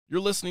You're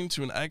listening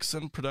to an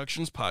Accent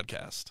Productions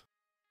podcast.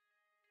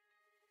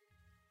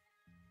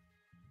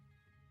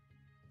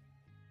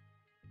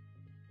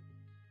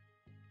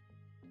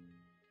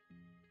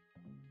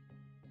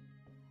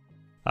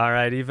 All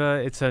right,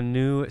 Eva, it's a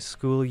new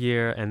school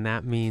year, and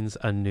that means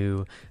a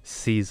new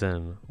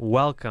season.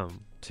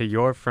 Welcome to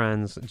Your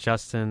Friends,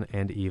 Justin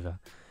and Eva.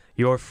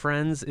 Your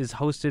Friends is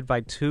hosted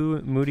by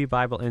two Moody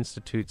Bible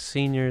Institute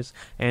seniors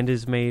and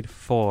is made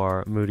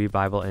for Moody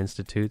Bible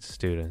Institute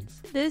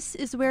students. This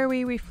is where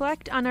we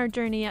reflect on our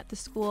journey at the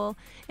school,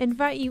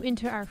 invite you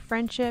into our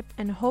friendship,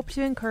 and hope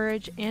to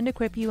encourage and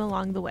equip you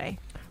along the way.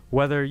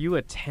 Whether you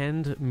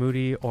attend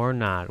Moody or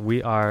not,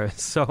 we are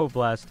so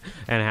blessed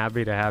and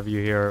happy to have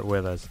you here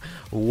with us.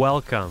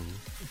 Welcome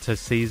to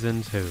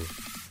Season 2.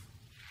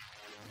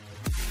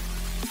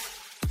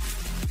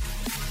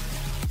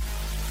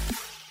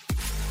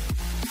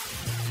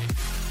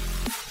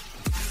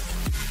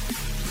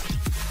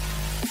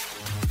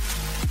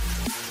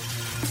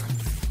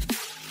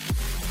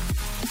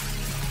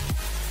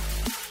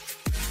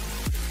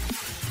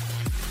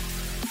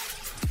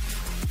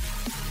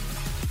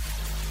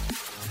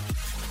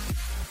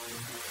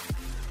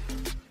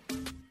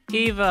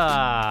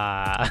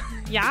 Eva!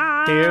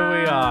 Yeah! Here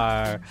we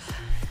are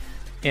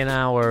in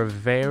our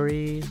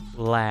very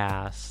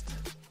last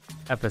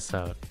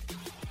episode.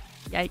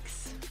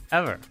 Yikes.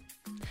 Ever.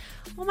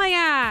 Oh my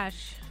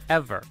gosh.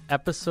 Ever.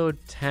 Episode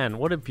 10.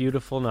 What a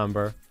beautiful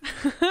number.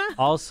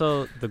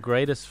 Also, the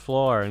greatest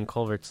floor in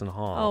Culvertson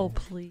Hall. Oh,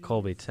 please.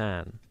 Colby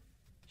 10.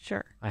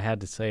 Sure. I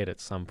had to say it at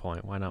some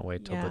point. Why not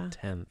wait till Yeah. the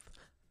 10th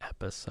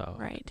episode?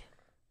 Right.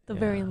 The Yeah.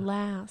 very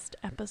last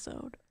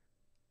episode.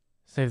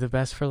 Save the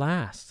best for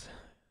last.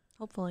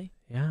 Hopefully.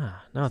 Yeah.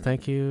 No,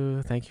 thank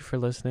you. Thank you for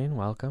listening.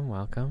 Welcome,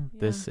 welcome.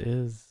 Yeah. This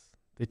is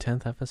the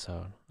 10th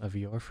episode of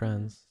Your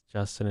Friends,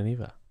 Justin and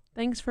Eva.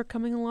 Thanks for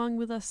coming along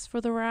with us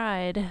for the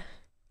ride.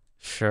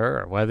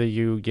 Sure. Whether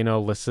you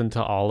listen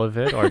to all of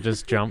it or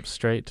just jump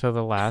straight to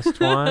the last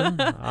one.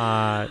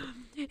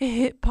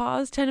 Hit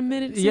pause 10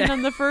 minutes Yeah. in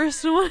on the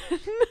first one.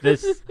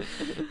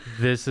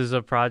 This is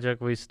a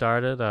project we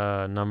started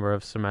a number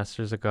of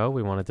semesters ago.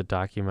 We wanted to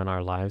document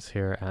our lives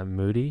here at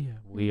Moody.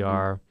 We Mhm.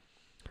 are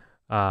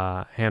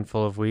a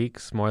handful of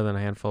weeks, more than a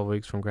handful of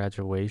weeks from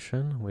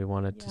graduation. We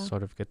wanted to Yeah.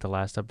 sort of get the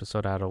last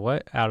episode out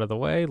of the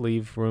way,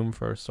 leave room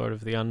for sort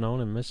of the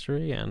unknown and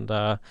mystery,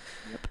 and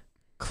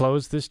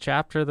close this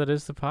chapter that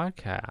is the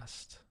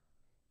podcast.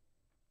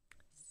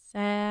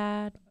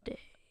 Sad day.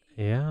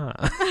 Yeah.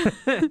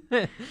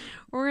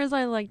 Or as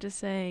I like to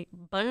say,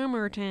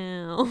 Bummer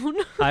Town.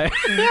 I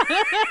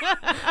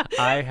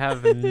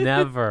have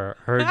never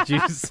heard you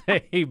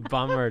say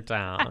Bummer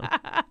Town.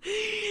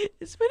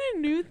 It's been a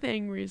new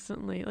thing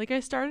recently. Like, I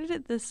started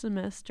it this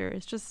semester.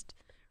 It's just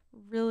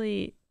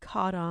really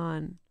caught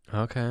on.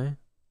 Okay.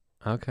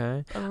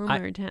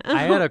 Bummer Town.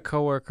 I had a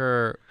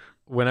coworker,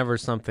 whenever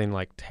something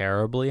like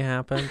terribly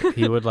happened,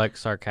 he would like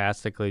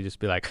sarcastically just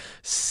be like,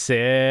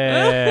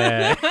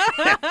 sick.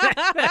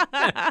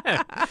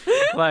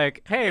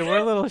 Like, hey, we're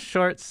a little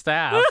short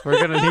staffed. We're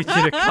going to need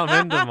you to come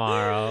in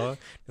tomorrow.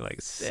 You're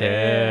like,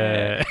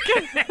 sick.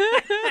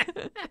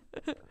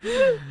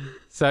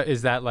 So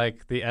is that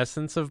like the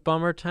essence of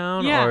Bummer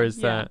Town? Yeah, Or is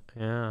yeah. that,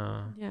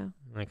 yeah. Yeah.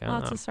 Like,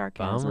 Lots of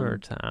sarcasm. Bummer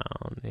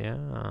Town,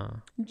 yeah.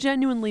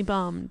 Genuinely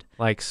bummed.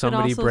 Like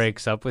somebody also-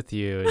 breaks up with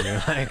you and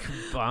you're like,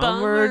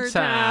 Bummer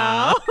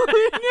Town.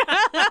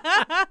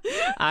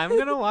 I'm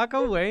going to walk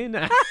away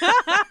now.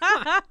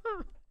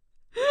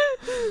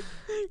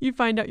 You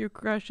find out your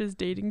crush is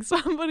dating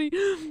somebody.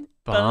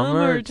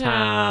 Bummer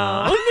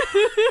Town.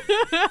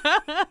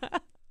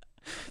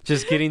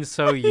 Just getting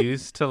so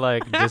used to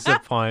like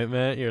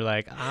disappointment. You're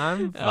like,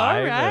 I'm vibing,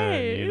 All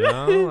right. you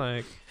know?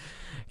 Like,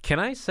 can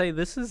I say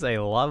this is a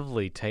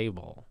lovely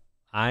table?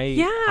 I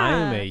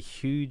am a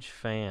huge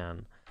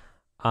fan.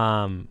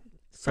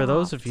 For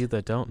those of you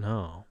that don't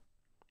know,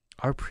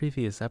 our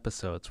previous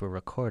episodes were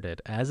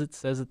recorded, as it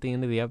says at the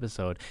end of the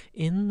episode,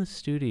 in the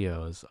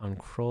studios on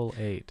Kroll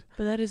 8.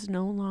 But that is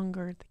no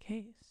longer the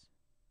case.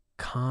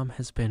 Com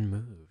has been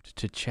moved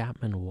to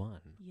Chapman 1.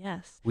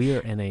 Yes. We are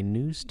in a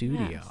new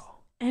studio. Yes.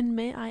 And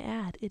may I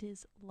add, it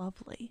is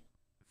lovely.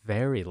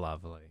 Very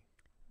lovely.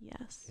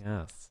 Yes.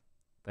 Yes.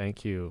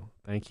 Thank you,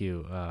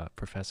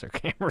 Professor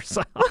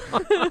Camersall.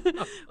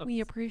 We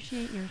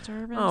appreciate your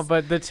service. Oh,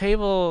 but the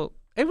table,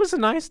 it was a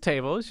nice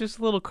table. It's just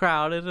a little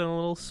crowded and a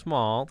little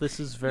small. This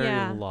is very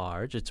Yeah.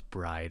 large. It's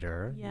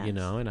brighter, Yes.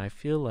 and I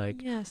feel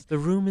like Yes. the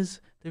room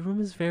is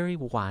very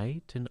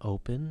white and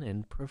open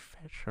and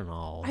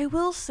professional. I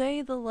will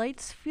say the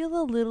lights feel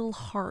a little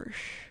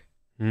harsh.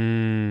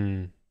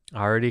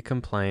 Already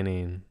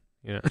complaining.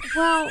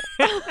 Well,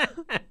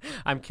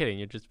 I'm kidding.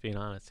 You're just being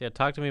honest. Yeah,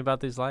 talk to me about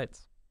these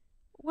lights.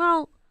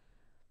 well,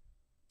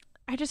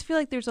 I just feel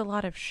like there's a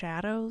lot of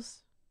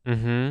shadows.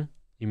 Mm-hmm.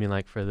 You mean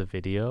like for the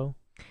video?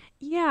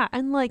 Yeah,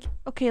 and like,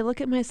 okay,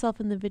 look at myself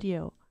in the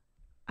video.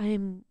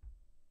 I'm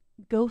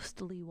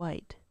ghostly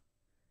white.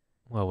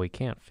 Well, we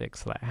can't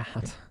fix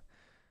that.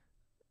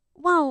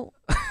 Well,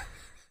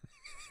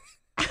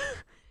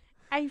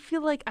 I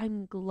feel like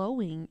I'm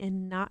glowing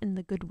and not in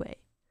the good way.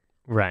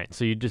 Right.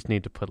 So you just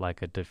need to put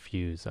like a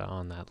diffuse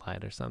on that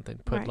light or something.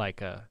 Put Right.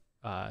 like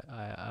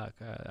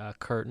a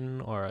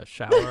curtain or a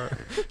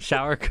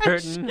shower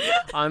curtain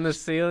on the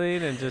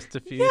ceiling and just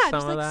diffuse some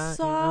just of like that.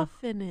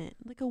 soften it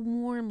like a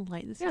warm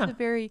light. This is a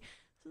very.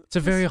 It's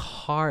a very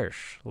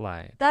harsh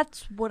light.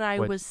 That's what I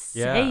was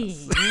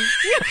saying.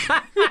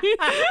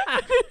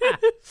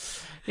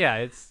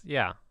 Yeah,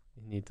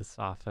 you need to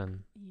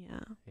soften. Yeah.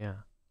 Yeah.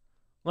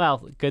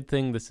 Well, good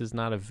thing this is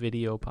not a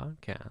video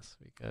podcast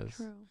because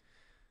True.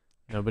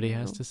 nobody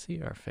has to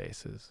see our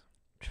faces.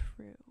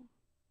 True.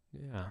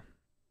 Yeah.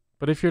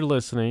 But if you're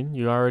listening,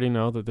 you already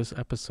know that this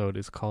episode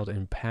is called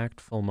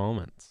Impactful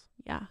Moments.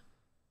 Yeah.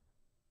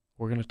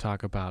 We're going to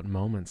talk about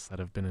moments that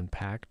have been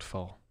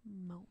impactful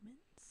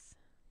Moments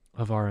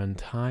of our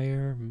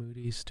entire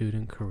Moody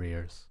student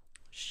careers.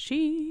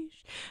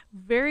 Sheesh.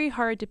 Very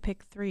hard to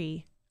pick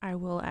 3, I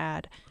will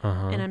add.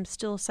 Uh-huh. And I'm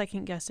still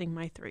second guessing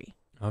my 3.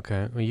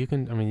 Okay. Well, you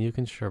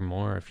can share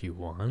more if you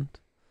want.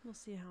 We'll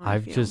see how I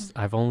feel.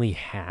 I've only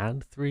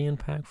had 3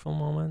 impactful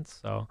moments,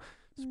 so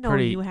it's No,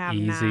 pretty you have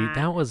easy. not.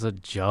 That was a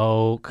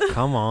joke.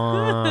 Come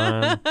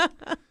on.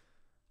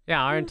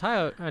 Yeah, our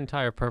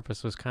entire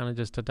purpose was kind of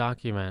just to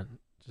document,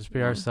 just be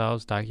Yeah.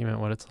 ourselves, document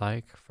what it's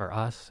like for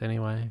us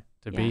anyway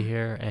to be Yeah.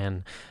 here.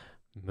 And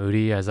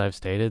Moody, as I've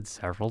stated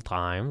several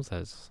times,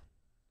 has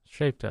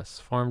shaped us,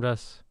 formed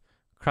us,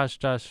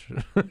 crushed us,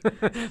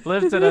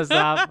 lifted us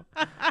up,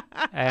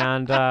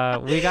 and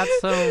we got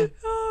some.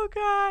 Oh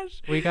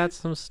gosh. We got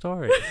some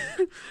stories.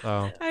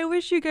 So I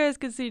wish you guys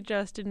could see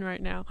Justin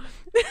right now.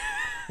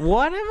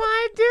 what am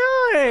I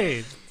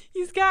doing?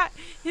 He's got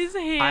his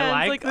hands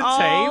I like the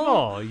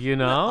all, table, you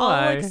know. all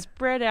like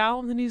spread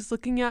out, and then he's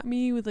looking at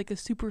me with like a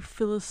super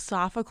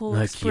philosophical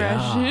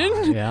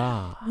expression.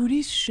 Yeah.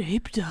 Moody's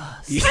shaped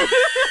us.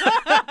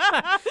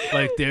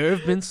 Like there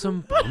have been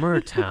some bummer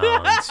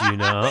towns, you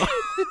know.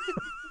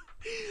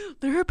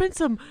 There have been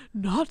some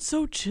not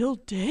so chill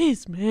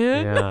days,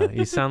 man. Yeah,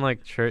 you sound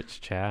like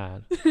Church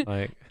Chad.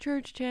 Like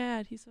Church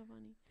Chad, he's so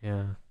funny.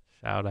 yeah,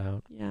 shout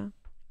out. Yeah.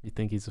 You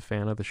think he's a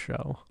fan of the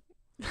show?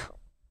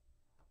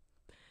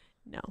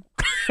 No.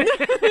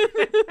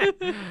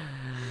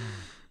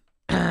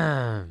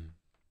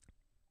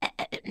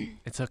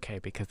 It's okay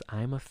because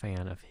I'm a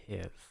fan of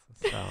his.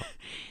 So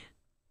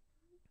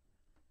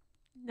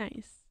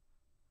Nice.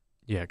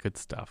 yeah, good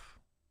stuff.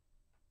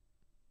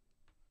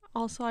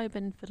 Also, I've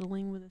been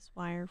fiddling with this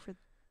wire for a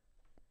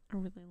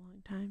really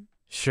long time.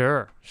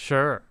 Sure.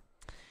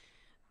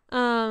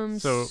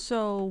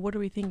 So what are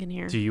we thinking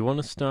here? Do you want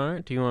to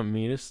start? Do you want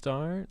me to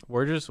start?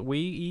 We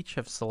each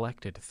have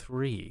selected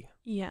 3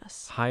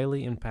 Yes.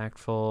 highly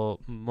impactful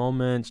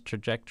moments,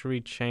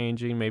 trajectory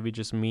changing, maybe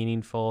just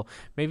meaningful,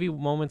 maybe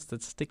moments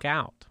that stick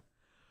out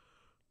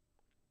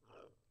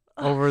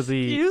over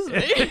the Excuse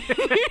me.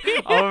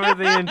 over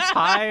the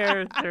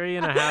entire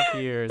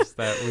 3.5 years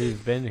that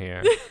we've been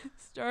here.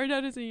 Started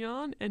out as a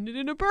yawn, ended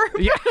in a burp.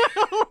 Yeah.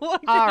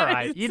 What All can I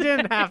right, you say?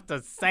 didn't have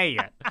to say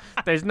it.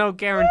 There's no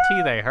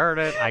guarantee they heard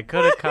it. I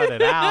could have cut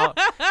it out.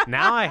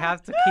 Now I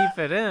have to keep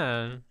it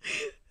in.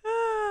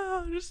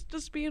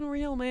 Just being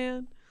real,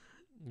 man.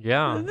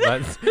 Yeah,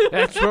 that's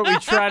what we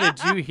try to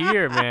do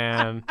here,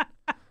 man.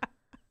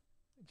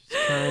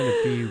 Just trying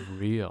to be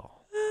real.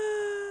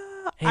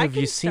 Hey, have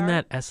you seen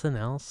that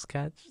SNL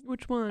sketch?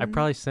 Which one? I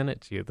probably sent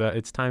it to you.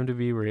 It's Time to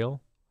Be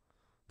Real.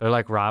 They're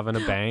like robbing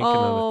a bank Oh,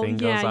 and then the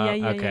thing yeah, goes out.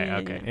 yeah, Okay.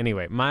 yeah.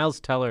 Anyway, Miles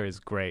Teller is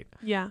great.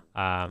 Yeah.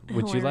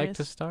 Would you like Hilarious.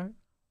 to start?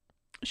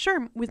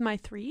 Sure. With my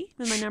 3?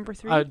 With my number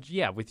 3?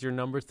 Yeah, with your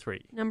number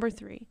 3. Number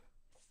 3.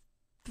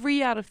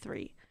 3 out of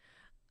 3.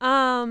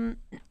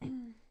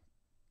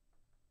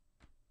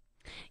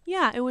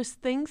 Yeah, it was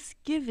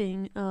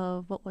Thanksgiving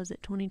of, what was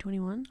it,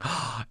 2021?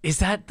 Is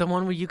that the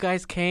one where you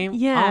guys came?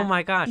 Yeah. Oh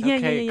my gosh. Yeah,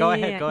 Okay, yeah, go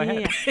yeah,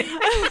 ahead. yeah,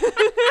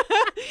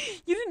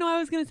 You didn't know I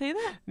was going to say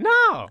that? No.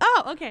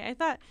 Oh, okay.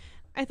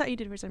 I thought you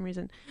did for some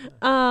reason.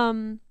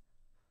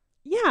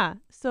 Yeah.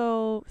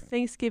 So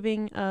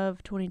Thanksgiving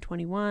of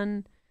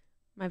 2021,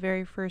 my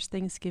very first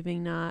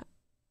Thanksgiving, not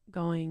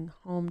going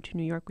home to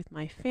New York with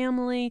my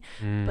family,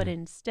 but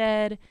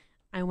instead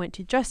I went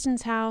to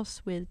Justin's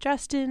house with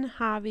Justin,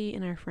 Javi,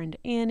 and our friend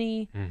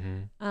Annie.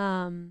 Mm-hmm.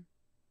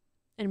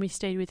 And we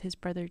stayed with his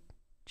brother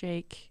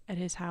Jake at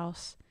his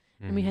house.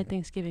 And we had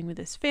Thanksgiving with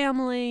his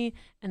family,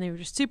 and they were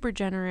just super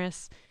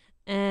generous.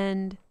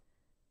 And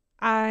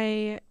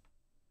it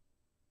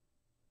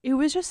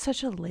was just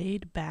such a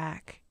laid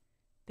back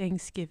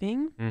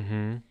Thanksgiving.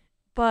 Mm-hmm.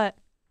 But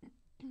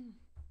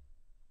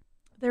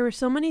there were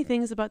so many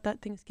things about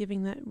that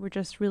Thanksgiving that were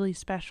just really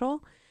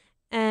special.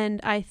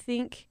 And I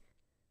think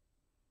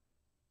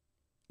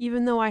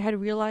even though I had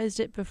realized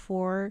it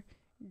before,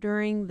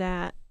 during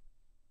that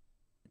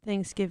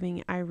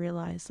Thanksgiving, I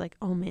realized, like,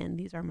 oh man,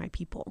 these are my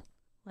people.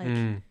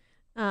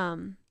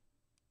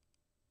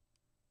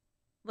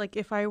 Like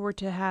if I were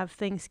to have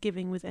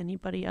Thanksgiving with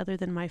anybody other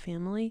than my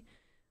family,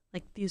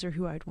 like these are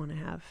who I'd want to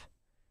have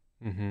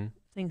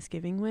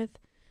Thanksgiving with.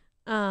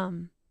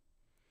 And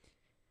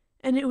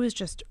And it was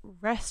just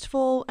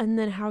restful. And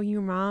then how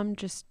your mom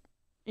just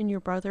and your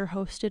brother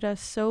hosted us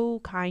so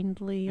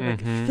kindly,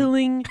 like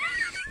filling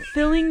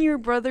your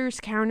brother's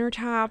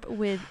countertop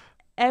with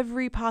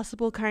every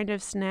possible kind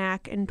of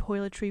snack and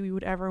toiletry we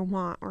would ever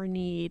want or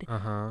need.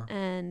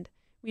 And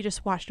we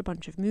just watched a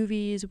bunch of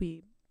movies.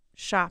 We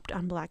shopped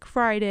on Black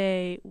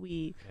Friday.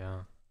 We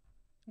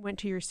went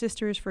to your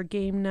sister's for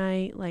game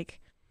night.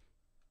 Like,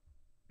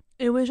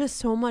 it was just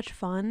so much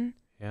fun.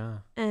 Yeah.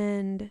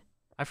 And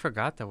I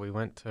forgot that we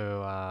went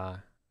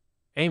to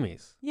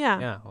Amy's. Yeah.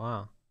 Yeah,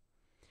 wow.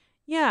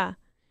 Yeah.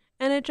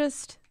 And it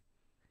just,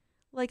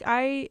 like,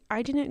 I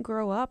didn't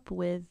grow up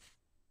with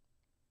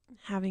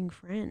having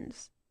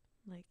friends.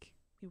 Like,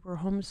 we were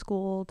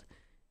homeschooled.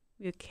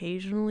 We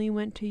occasionally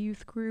went to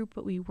youth group,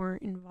 but we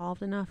weren't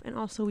involved enough. And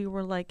also we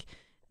were like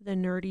the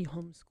nerdy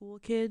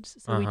homeschool kids,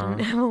 so we didn't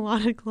have a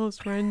lot of close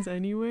friends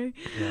anyway.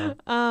 Yeah.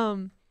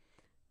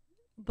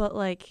 But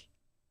like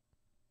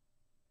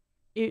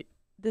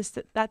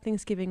that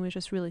Thanksgiving was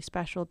just really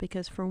special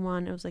because, for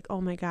one, it was like,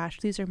 oh my gosh,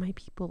 these are my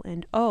people,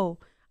 and oh,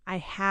 I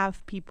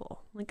have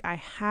people. Like, I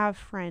have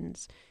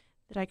friends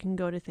that I can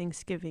go to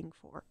Thanksgiving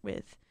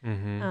with.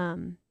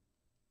 And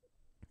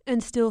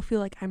still feel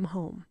like I'm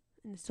home.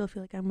 And still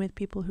feel like I'm with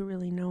people who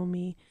really know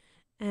me.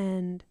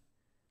 And,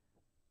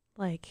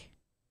 like,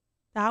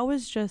 that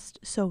was just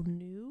so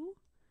new.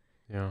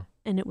 Yeah.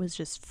 And it was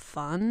just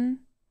fun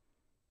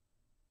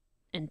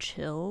and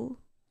chill.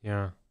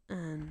 Yeah.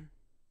 And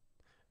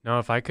no,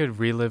 if I could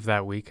relive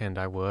that weekend,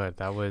 I would.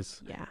 That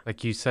was,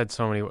 like you said,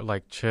 so many,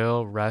 like,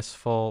 chill,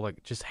 restful,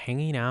 like, just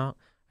hanging out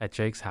at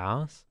Jake's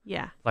house.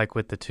 Yeah. Like,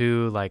 with the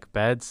two, like,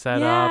 beds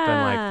set up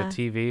and, like,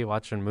 the TV,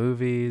 watching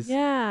movies.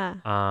 Yeah.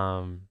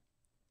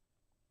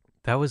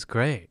 That was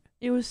great.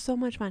 It was so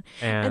much fun.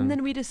 And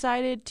then we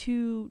decided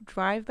to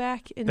drive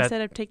back instead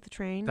of take the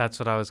train. That's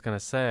what I was going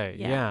to say.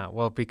 Yeah.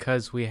 Well,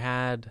 because we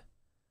had,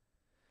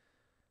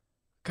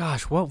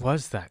 gosh, what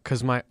was that?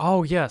 Because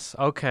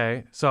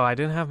okay. So I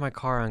didn't have my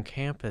car on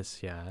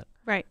campus yet.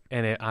 Right.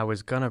 And I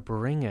was going to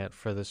bring it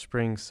for the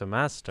spring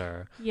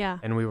semester. Yeah.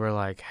 And we were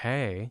like,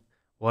 hey,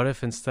 what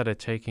if instead of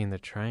taking the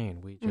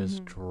train, we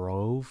just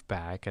drove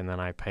back, and then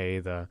I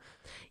pay the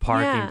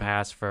parking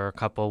pass for a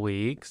couple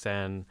weeks?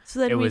 And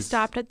so then we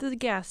stopped at the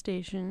gas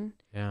station,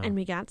 Yeah. And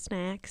we got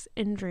snacks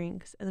and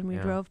drinks, and then we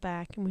drove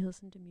back and we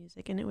listened to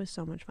music, and it was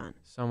so much fun.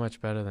 So much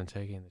better than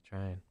taking the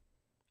train.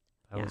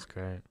 That was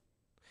great.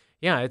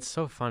 Yeah, it's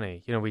so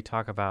funny. You know, we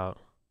talk about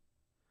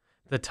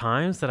the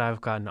times that I've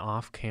gotten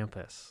off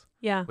campus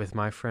with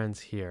my friends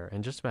here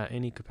in just about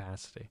any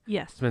capacity.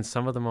 Yes. It's been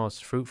some of the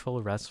most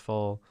fruitful,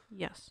 restful,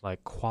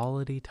 like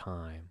quality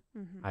time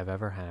I've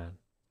ever had.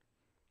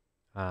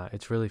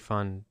 It's really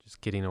fun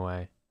just getting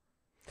away.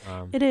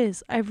 It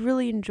is. I've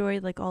really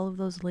enjoyed like all of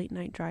those late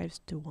night drives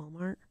to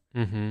Walmart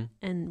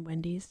and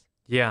Wendy's.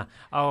 Yeah.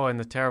 Oh, and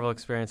the terrible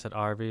experience at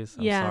Arby's.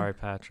 I'm sorry,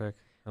 Patrick.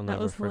 You'll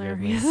never forgive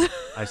me.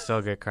 I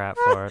still get crap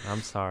for it.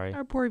 I'm sorry.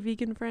 Our poor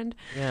vegan friend.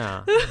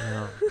 Yeah. You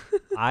know,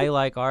 I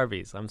like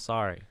Arby's. I'm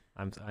sorry.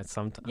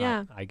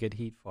 I get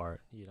heat for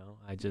it. You know.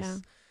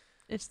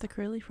 It's the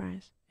curly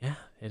fries. Yeah,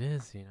 it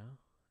is. You know,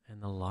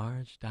 and the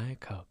large Diet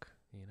Coke.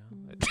 You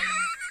know.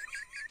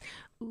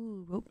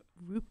 Ooh,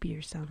 root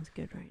beer sounds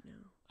good right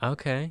now.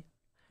 Okay.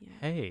 Yeah.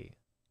 Hey,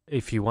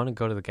 if you want to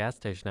go to the gas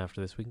station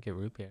after this, we can get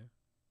root beer.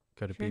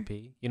 Go to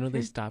BP. You know,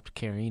 they stopped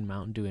carrying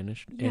Mountain Dew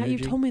energy. Yeah, you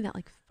told me that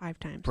like 5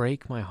 times.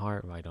 Break my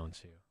heart, why don't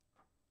you?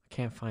 I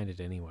can't find it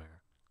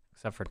anywhere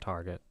except for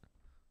Target.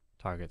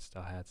 Target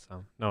still had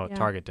some. No,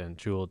 Target didn't.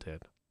 Jewel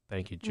did.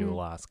 Thank you, Jewel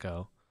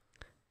Osco.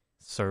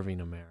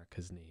 Serving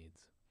America's needs.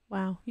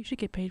 Wow, you should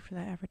get paid for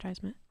that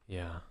advertisement.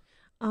 Yeah.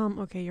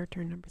 Okay, your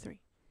turn, number 3.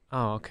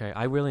 Oh, okay.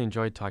 I really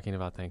enjoyed talking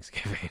about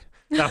Thanksgiving.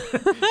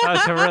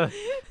 that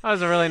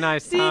was a really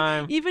nice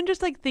time. Even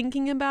just like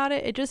thinking about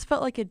it, it just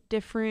felt like a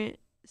different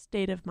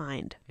state of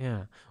mind.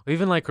 Yeah.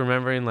 Even like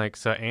remembering, like,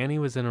 so Annie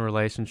was in a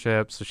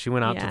relationship, so she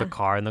went out to the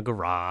car in the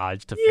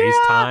garage to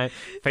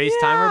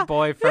FaceTime her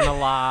boyfriend a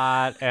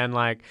lot, and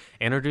like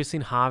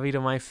introducing Javi to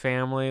my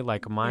family,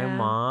 like my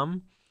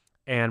mom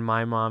and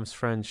my mom's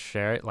friend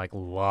Sherry, like,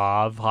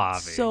 love Javi.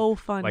 So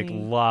funny. Like,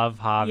 love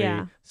Javi.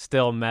 Yeah.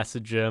 Still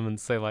message him and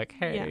say like,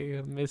 hey,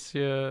 I miss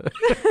you.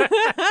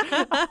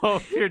 I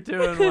hope you're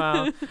doing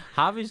well.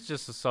 Javi's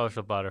just a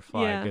social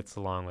butterfly. Gets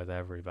along with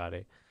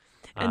everybody.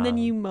 And then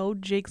you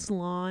mowed Jake's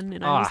lawn,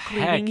 and I was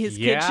cleaning his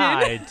kitchen. Yeah,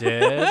 I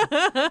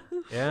did.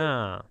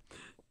 Yeah.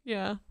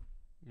 Yeah.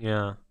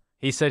 Yeah.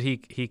 He said he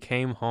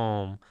came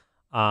home.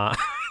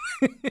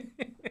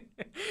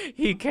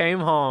 He came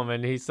home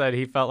and he said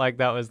he felt like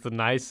that was the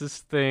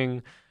nicest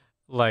thing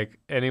like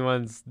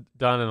anyone's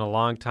done in a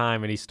long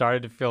time, and he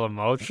started to feel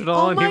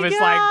emotional, and he was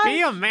like,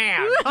 be a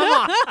man, come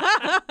on.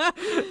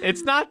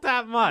 It's not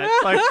that much.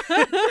 Like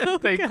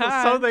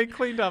so they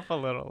cleaned up a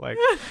little. Like,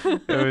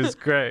 it was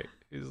great.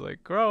 He's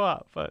like, grow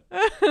up, but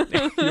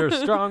you're a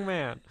strong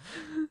man.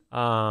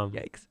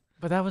 Yikes.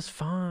 But that was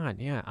fun.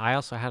 Yeah. I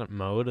also hadn't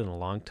mowed in a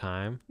long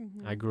time.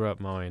 I grew up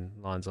mowing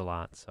lawns a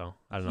lot, so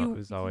I don't know. It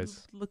was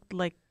always looked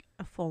like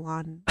a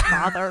full-on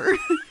father.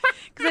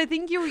 Because I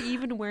think you were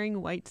even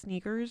wearing white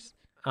sneakers.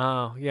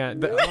 Oh, yeah.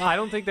 I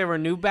don't think they were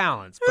New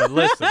Balance, but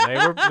listen,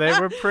 they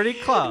were pretty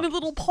close. And a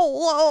little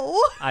polo.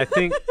 I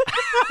think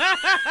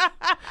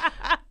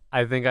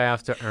I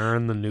have to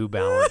earn the New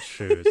Balance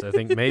shoes. I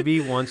think maybe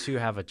once you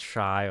have a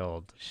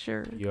child,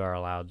 Sure. you are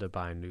allowed to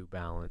buy New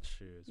Balance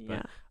shoes. But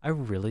Yeah. I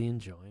really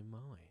enjoy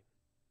mowing.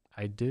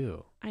 I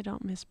do. I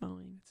don't miss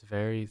mowing. It's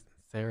very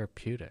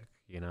therapeutic,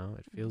 you know?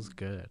 It feels Mhm.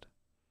 good.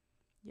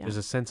 Yeah. There's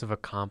a sense of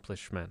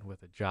accomplishment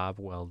with a job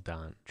well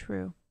done.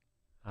 True.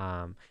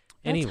 That's That's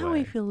anyway. how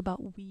I feel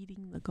about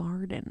weeding the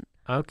garden.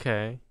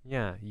 Okay.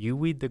 Yeah. You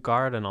weed the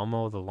garden, I'll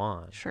mow the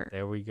lawn. Sure.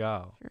 There we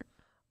go. Sure.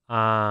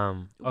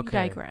 We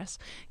Okay. digress.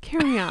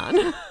 Carry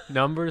on.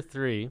 Number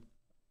 3.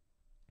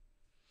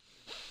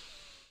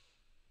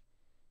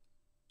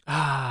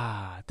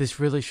 This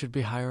really should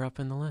be higher up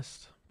in the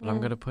list, but I'm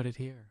Well- going to put it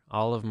here.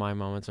 All of my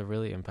moments are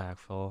really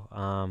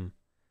impactful.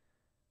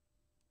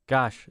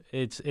 Gosh,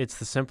 it's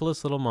the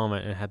simplest little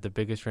moment and had the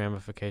biggest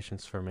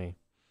ramifications for me.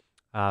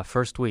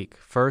 First week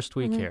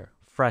Mhm. here,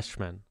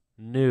 freshman,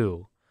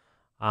 new.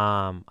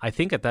 I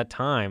think at that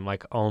time,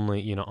 like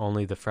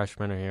only the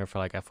freshmen are here for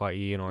like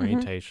FYE and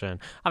orientation.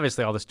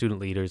 Obviously, all the student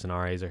leaders and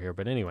RAs are here,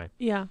 but anyway.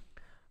 Yeah.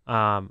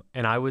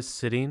 And I was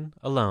sitting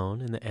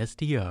alone in the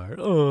SDR.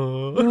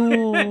 Oh,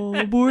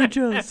 Oh, poor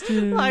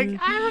Justin. like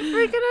I'm a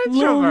freaking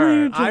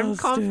Lonely introvert. I'm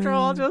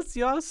comfortable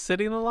Justin. just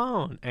sitting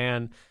alone.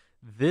 And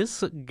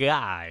this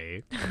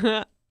guy,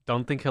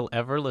 don't think he'll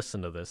ever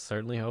listen to this.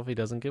 Certainly hope he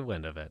doesn't get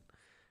wind of it.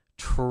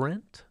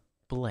 Trent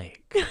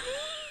Blake.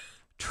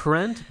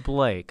 Trent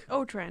Blake.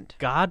 Oh, Trent.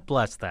 God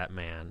bless that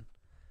man.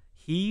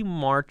 He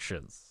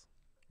marches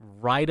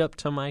right up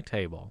to my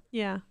table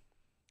Yeah.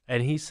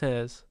 and he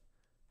says,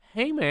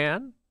 "Hey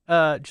man,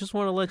 just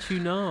want to let you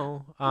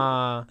know,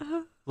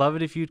 love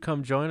it if you'd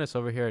come join us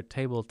over here at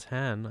table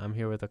 10. I'm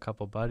here with a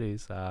couple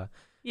buddies. If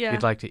Yeah.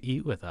 you'd like to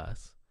eat with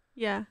us."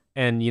 Yeah.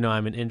 And,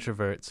 I'm an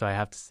introvert, so I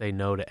have to say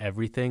no to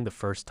everything the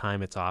first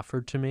time it's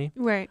offered to me,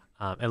 Right.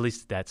 at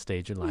least at that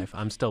stage in life.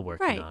 I'm still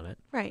working Right. on it.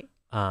 Right.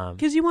 Um,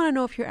 Because you want to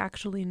know if you're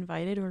actually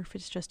invited or if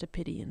it's just a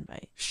pity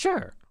invite.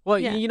 Sure. Well,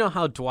 Yeah. you know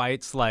how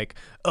Dwight's like,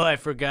 "Oh, I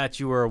forgot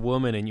you were a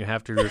woman and you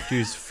have to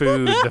refuse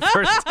food the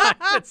first time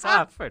it's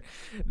offered."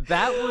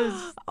 That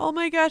was, Oh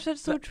my gosh,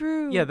 that's so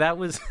true. yeah, that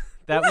was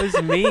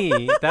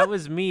me. That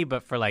was me,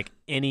 but for like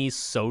any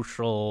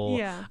social,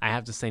 Yeah. I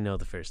have to say no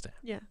the first time.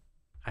 Yeah.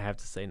 I have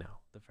to say no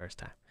the first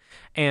time.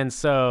 And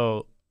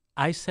so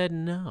I said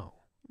no.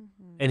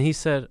 Mhm. And he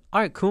said,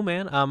 "All right, cool,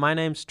 man. My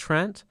name's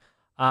Trent.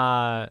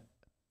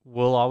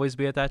 We'll always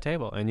be at that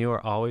table, and you are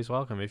always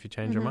welcome if you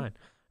change your Mhm. mind."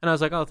 And I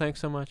was like, "Oh, thanks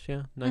so much.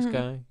 Yeah, nice Mhm.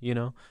 guy,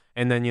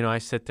 And then, I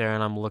sit there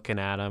and I'm looking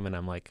at him and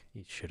I'm like,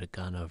 "You should have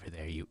gone over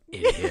there, you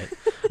idiot."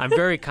 I'm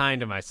very kind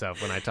to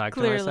myself when I talk to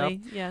myself.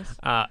 Clearly, yes.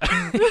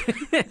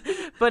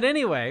 But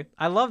anyway,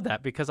 I love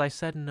that because I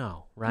said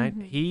no, right?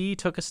 Mhm. He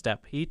took a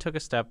step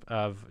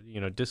of,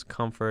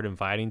 discomfort,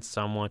 inviting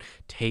someone,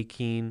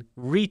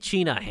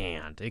 reaching a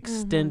hand,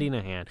 extending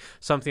a hand,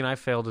 something I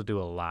fail to do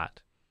a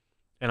lot.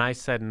 And I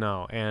said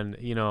no. And,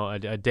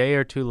 a day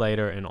or two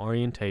later in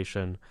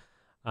orientation,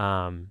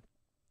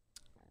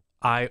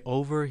 I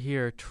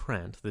overhear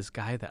Trent, this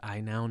guy that I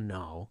now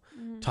know,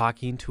 Mhm.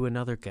 talking to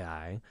another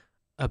guy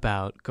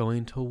about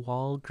going to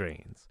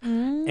Walgreens.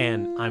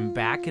 And I'm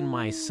back in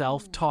my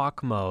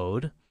self-talk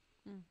mode,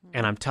 Mhm.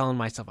 and I'm telling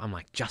myself, I'm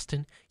like,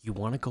 "Justin, you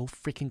want to go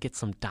freaking get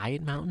some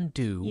Diet Mountain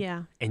Dew,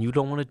 Yeah. and you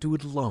don't want to do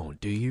it alone,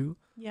 do you?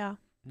 Yeah.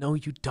 No,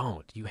 you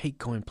don't. You hate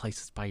going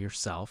places by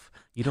yourself.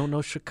 You don't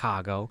know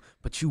Chicago,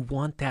 but you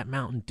want that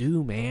Mountain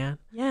Dew, man.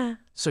 Yeah.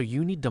 So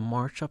you need to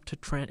march up to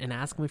Trent and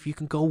ask him if you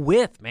can go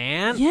with,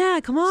 man." Yeah.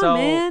 Come on, So-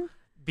 man.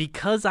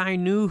 Because I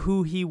knew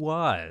who he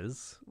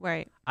was,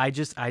 Right. I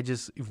just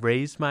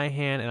raised my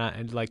hand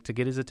and like to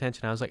get his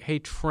attention. I was like, "Hey,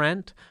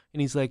 Trent,"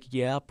 and he's like,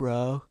 "Yeah,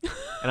 bro."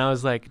 And I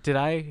was like, "Did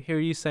I hear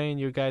you saying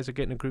you guys are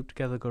getting a group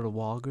together to go to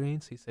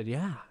Walgreens?" He said,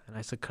 "Yeah." And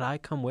I said, "Could I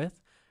come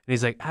with?" And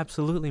he's like,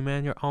 "Absolutely,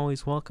 man. You're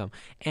always welcome."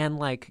 And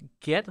like,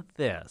 get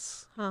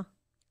this. Huh.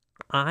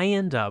 I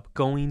end up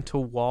going to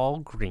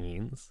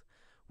Walgreens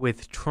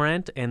with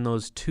Trent and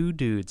those two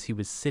dudes he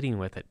was sitting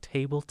with at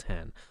table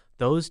 10.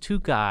 Those two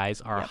guys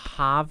are Yep.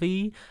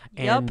 Javi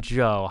and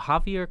Joe.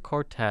 Javier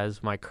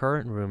Cortez, my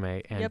current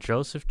roommate, and Yep.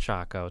 Joseph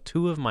Chaco,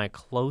 two of my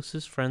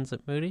closest friends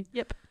at Moody.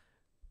 Yep.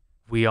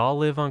 We all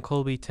live on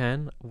Colby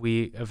 10.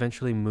 We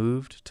eventually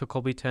moved to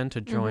Colby 10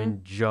 to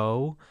join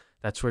Joe.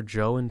 That's where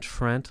Joe and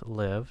Trent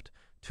lived.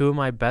 Two of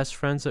my best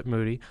friends at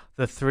Moody.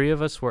 The three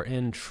of us were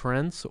in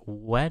Trent's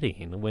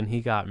wedding when he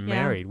got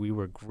married. We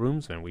were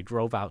groomsmen. We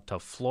drove out to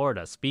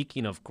Florida.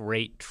 Speaking of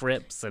great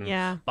trips and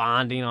Yeah.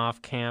 bonding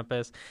off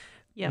campus.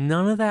 Yep.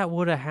 None of that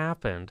would have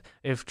happened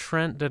if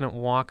Trent didn't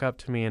walk up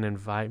to me and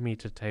invite me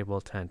to table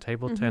 10.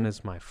 Table 10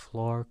 is my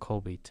floor,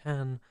 Colby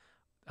 10.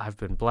 I've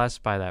been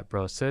blessed by that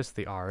bro sis,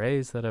 the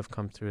RAs that have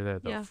come through there,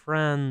 the Yeah.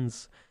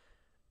 friends.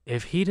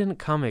 If he didn't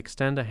come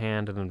extend a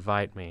hand and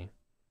invite me,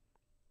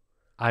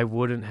 I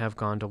wouldn't have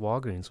gone to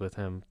Walgreens with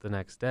him the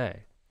next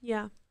day.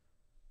 Yeah.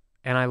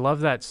 And I love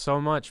that so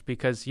much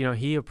because, you know,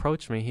 he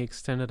approached me, he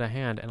extended a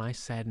hand, and I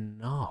said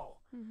no.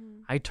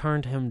 Mm-hmm. I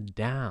turned him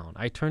down.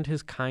 I turned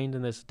his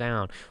kindness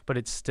down, but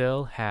it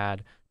still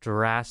had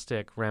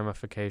drastic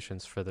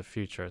ramifications for the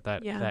future.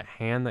 That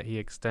hand that he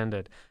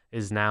extended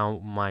is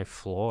now my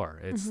floor.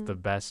 It's Mm-hmm. the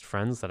best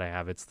friends that I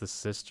have. It's the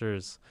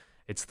sisters.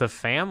 It's the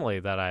family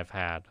that I've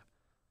had.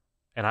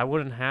 And I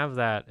wouldn't have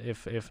that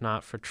if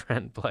not for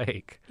Trent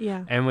Blake.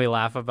 Yeah. And we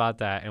laugh about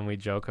that and we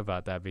joke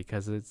about that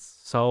because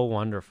it's so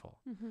wonderful.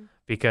 Mm-hmm.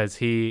 Because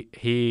he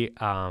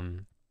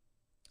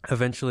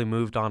eventually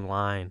moved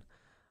online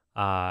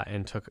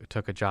and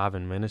took a job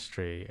in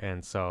ministry,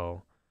 and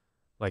so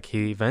like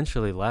he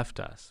eventually left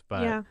us,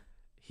 but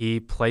he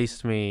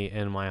placed me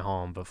in my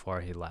home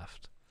before he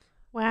left.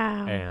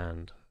 Wow.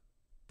 And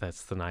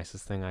that's the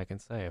nicest thing I can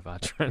say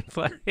about Trent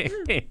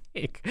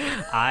Blake.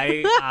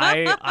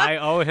 I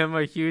owe him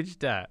a huge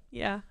debt.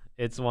 Yeah.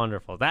 It's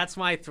wonderful. That's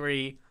my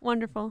 3.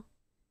 Wonderful.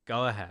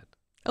 Go ahead.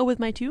 Oh, with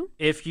my 2?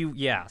 If you,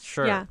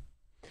 sure. Yeah.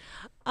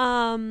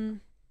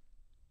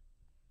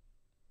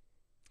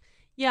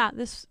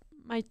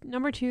 My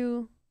number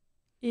 2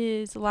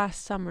 is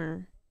last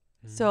summer.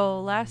 So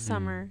last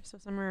summer,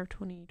 summer of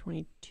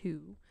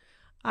 2022,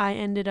 I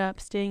ended up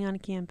staying on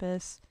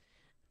campus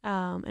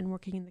and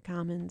working in the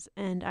Commons,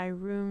 and I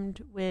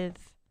roomed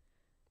with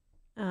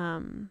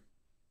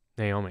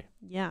Naomi.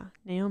 Yeah,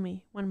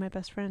 Naomi, one of my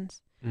best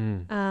friends.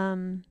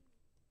 Mm.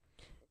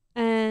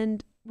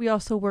 And we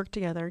also worked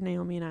together,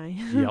 Naomi and I.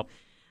 Yep.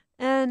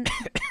 And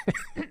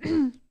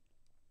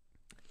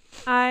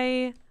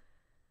I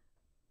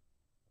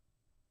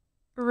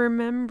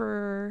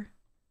remember,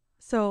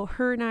 so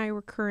her and I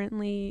were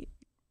currently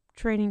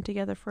training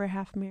together for a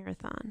half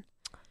marathon.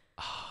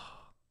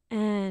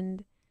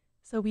 And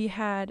so we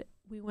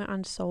went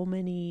on so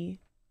many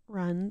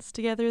runs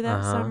together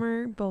that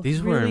summer. Both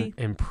These really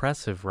were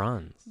impressive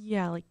runs.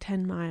 Yeah, like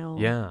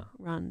 10-mile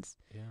runs.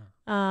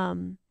 Yeah.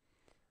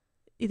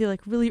 Either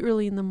like really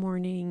early in the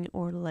morning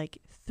or like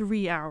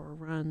 3-hour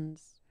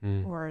runs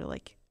or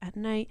like at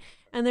night.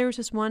 And there was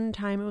this one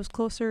time, it was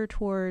closer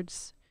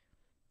towards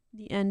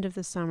the end of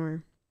the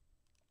summer.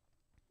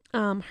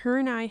 Her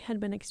and I had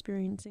been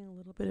experiencing a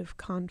little bit of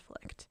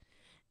conflict.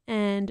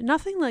 And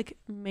nothing like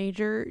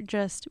major,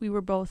 just we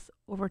were both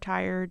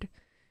overtired.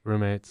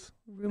 Roommates.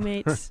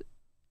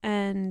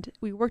 And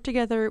we worked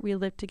together, we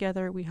lived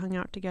together, we hung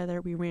out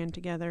together, we ran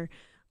together.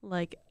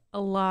 Like a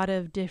lot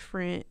of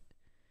different,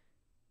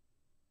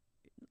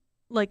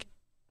 like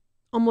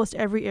almost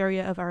every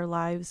area of our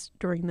lives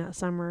during that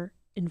summer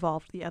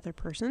involved the other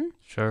person.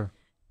 Sure.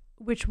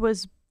 Which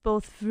was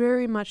both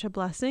very much a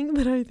blessing,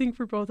 but I think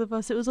for both of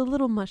us it was a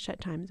little much at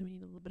times. We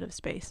needed a little bit of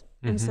space.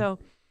 Mm-hmm. And so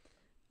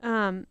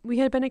we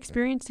had been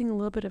experiencing a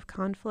little bit of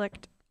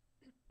conflict.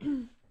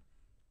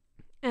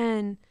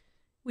 And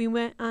we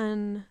went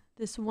on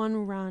this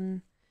one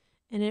run,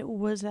 and it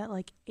was at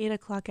like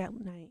 8:00 at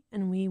night,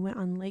 and we went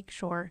on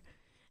Lakeshore.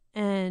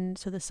 And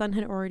so the sun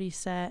had already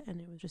set,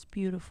 and it was just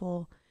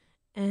beautiful.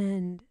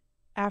 And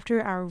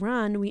after our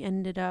run, we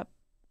ended up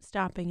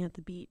stopping at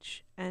the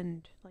beach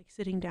and like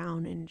sitting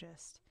down and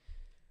just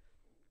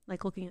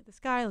like looking at the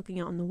sky, looking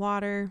out on the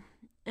water.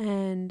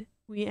 And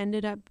we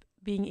ended up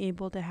being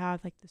able to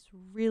have like this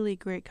really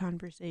great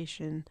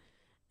conversation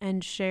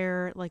and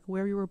share like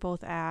where we were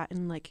both at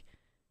and like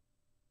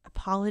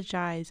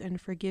apologize and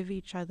forgive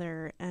each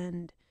other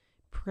and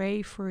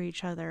pray for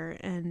each other.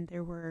 And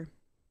there were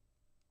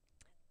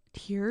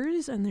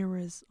tears, and there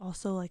was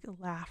also like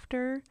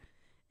laughter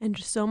and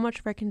just so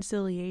much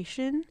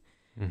reconciliation.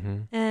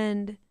 Mm-hmm.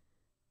 And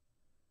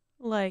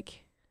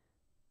like,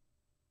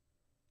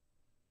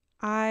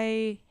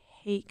 I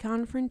hate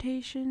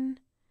confrontation,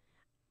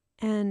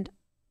 and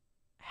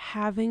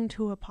having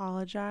to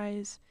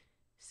apologize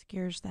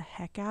scares the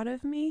heck out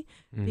of me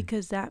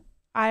because that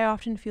I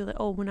often feel that,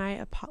 when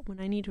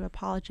I need to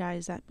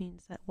apologize, that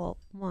means that, well,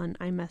 one,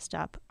 I messed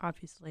up.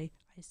 Obviously,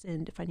 I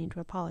sinned if I need to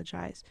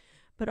apologize.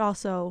 But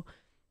also,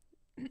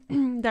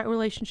 that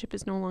relationship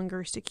is no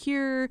longer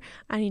secure.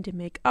 I need to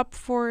make up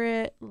for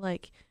it.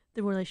 Like,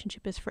 the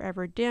relationship is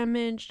forever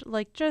damaged.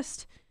 Like,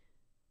 just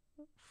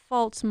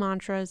false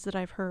mantras that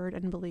I've heard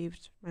and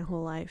believed my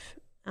whole life.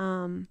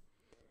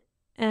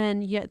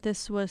 And yet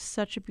this was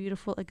such a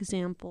beautiful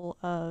example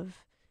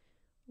of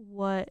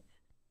what,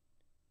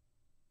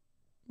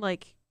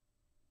 like,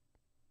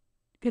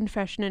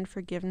 confession and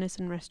forgiveness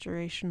and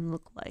restoration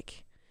look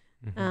like.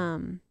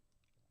 Mm-hmm.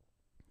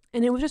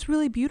 And it was just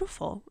really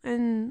beautiful.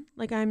 And,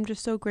 like, I'm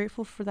just so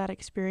grateful for that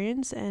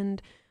experience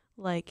and,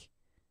 like,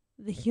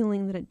 the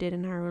healing that it did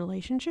in our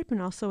relationship,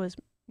 and also as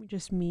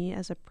just me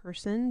as a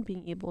person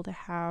being able to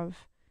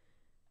have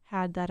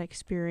had that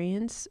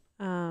experience.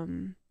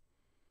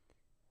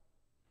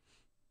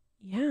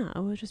 Yeah,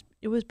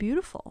 it was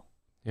beautiful.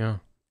 Yeah.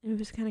 It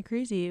was kind of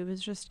crazy. It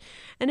was just,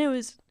 and it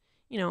was,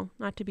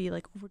 not to be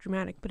like over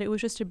dramatic, but it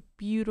was just a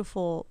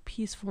beautiful,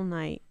 peaceful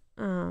night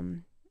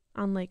on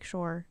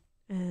Lakeshore.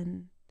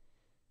 And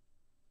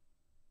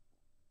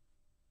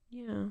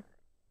yeah,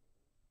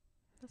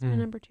 that's my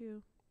number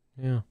 2.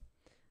 Yeah.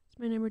 That's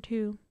my number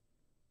 2.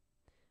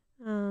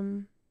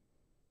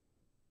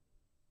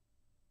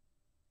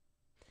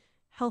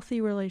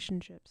 Healthy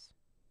relationships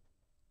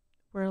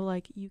where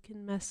like you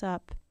can mess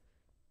up,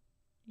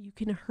 you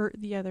can hurt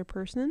the other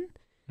person,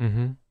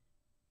 Mm-hmm.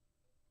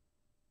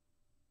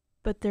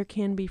 but there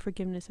can be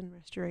forgiveness and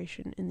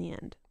restoration in the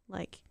end.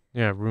 Like,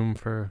 Yeah, room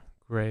for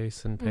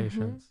grace and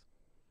patience.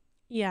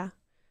 yeah.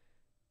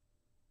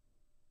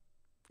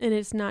 And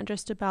it's not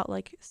just about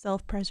like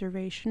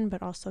self-preservation,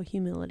 but also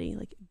humility,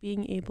 like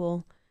being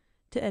able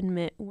to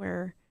admit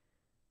where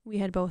we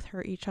had both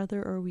hurt each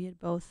other or we had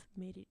both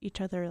made each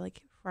other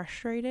like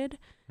frustrated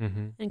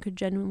Mm-hmm. and could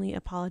genuinely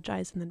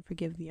apologize and then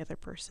forgive the other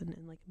person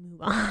and like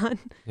move on.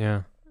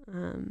 Yeah.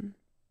 Um,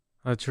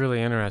 Well, it's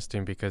really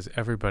interesting because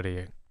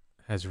everybody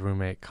has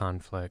roommate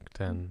conflict,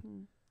 and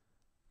mhm.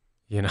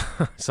 you know,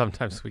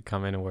 sometimes we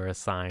come in and we're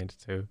assigned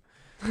to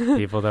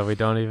people that we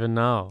don't even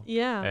know.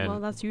 Yeah, And well,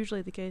 that's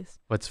usually the case.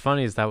 what's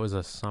funny is that was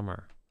a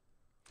summer.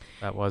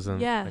 That wasn't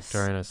like Yes.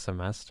 during a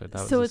semester.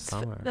 That So was a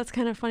summer. that's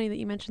kind of funny that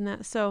you mentioned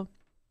that. So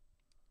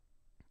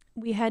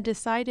we had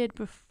decided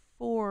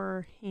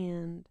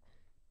beforehand.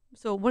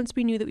 So once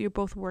we knew that we were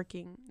both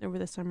working over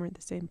the summer at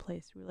the same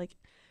place, we were like,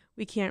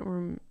 we can't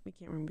room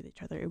with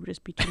each other. It would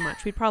just be too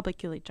much. We'd probably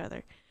kill each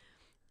other.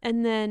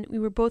 And then we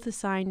were both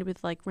assigned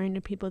with like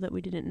random people that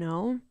we didn't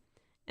know.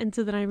 And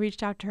so then I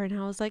reached out to her and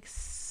I was like,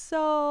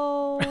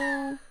 so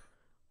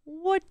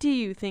what do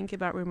you think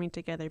about rooming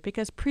together?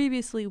 Because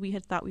previously we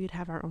had thought we would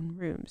have our own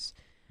rooms.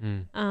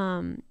 Mm.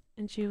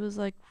 And she was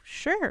like,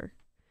 sure.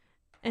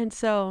 And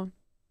so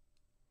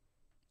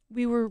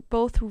we were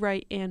both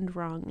right and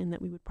wrong in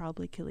that we would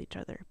probably kill each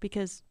other.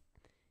 Because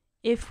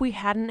if we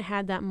hadn't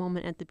had that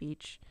moment at the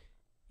beach,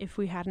 if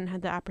we hadn't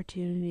had the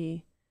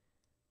opportunity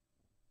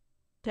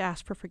to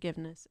ask for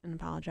forgiveness and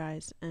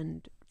apologize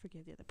and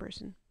forgive the other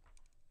person,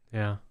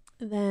 Yeah.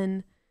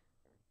 then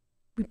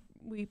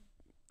we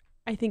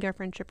I think our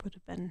friendship would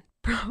have been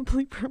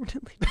probably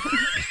permanently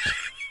damaged.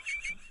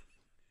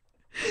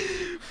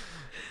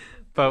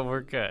 But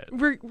we're good.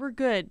 We're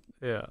good.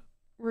 Yeah.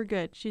 We're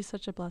good. She's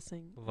such a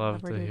blessing.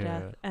 Love her to hear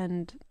death. it.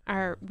 And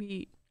our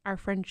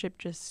friendship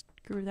just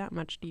grew that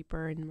much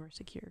deeper and more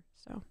secure.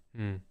 So,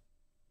 Mm.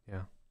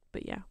 Yeah.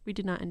 but yeah, we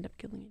did not end up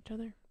killing each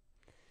other.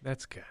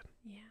 That's good.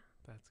 Yeah.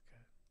 That's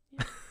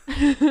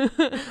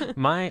good.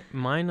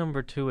 My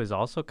number 2 is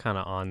also kind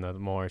of on the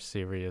more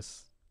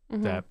serious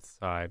Mhm. depth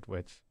side,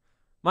 which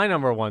my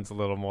number 1's a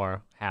little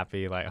more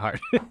happy,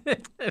 lighthearted.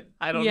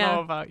 I don't Yeah.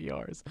 know about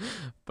yours,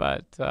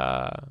 but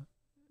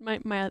My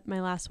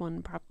last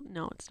one probably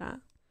no, it's not.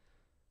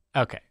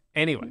 okay.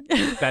 Anyway,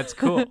 that's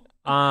cool.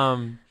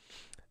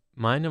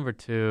 My number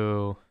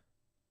 2.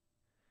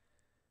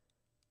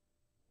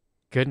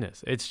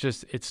 Goodness,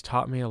 it's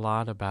taught me a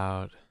lot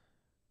about,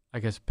 I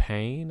guess,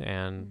 pain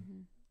and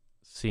Mhm.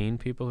 seeing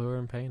people who are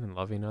in pain and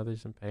loving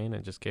others in pain.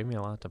 It just gave me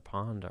a lot to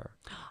ponder.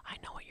 I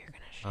know what you're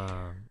gonna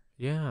share.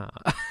 Yeah.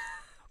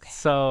 Okay.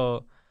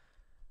 So,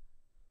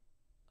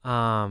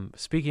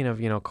 speaking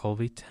of,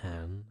 Colby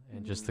 10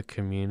 and just Mhm. the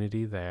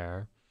community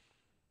there,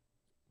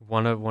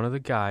 one of the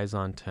guys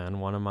on 10,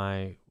 one of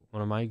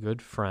my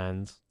good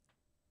friends,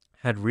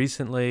 had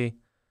recently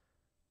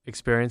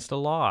experienced a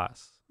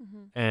loss,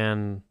 Mhm.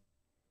 and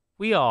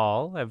we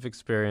all have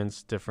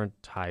experienced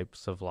different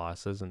types of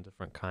losses and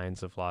different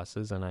kinds of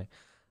losses, and I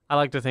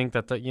like to think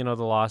that the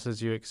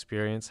losses you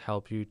experience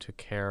help you to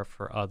care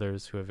for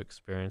others who have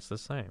experienced the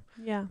same.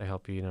 Yeah. They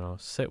help you,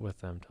 sit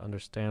with them to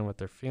understand what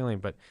they're feeling.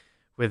 But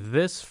with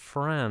this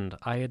friend,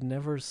 I had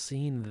never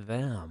seen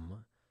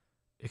them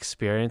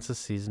experience a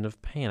season of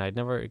pain. I'd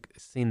never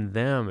seen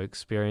them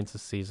experience a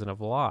season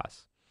of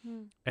loss.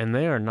 Mm. And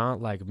they are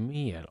not like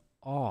me at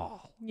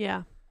all.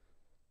 Yeah.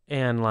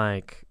 And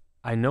like,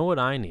 I know what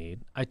I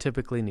need. I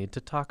typically need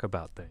to talk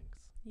about things.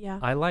 Yeah.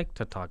 I like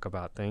to talk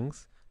about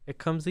things. It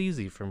comes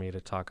easy for me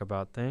to talk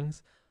about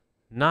things.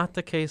 Not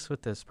the case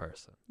with this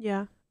person.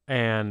 Yeah.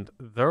 And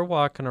they're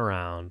walking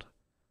around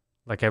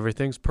like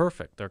everything's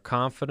perfect. They're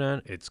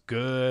confident. It's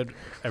good.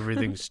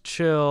 Everything's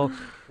chill.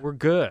 We're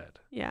good.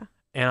 Yeah.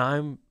 And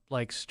I'm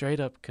like straight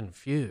up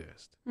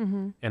confused.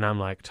 Mm-hmm. And I'm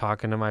like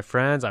talking to my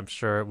friends. I'm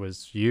sure it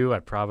was you. I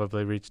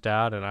probably reached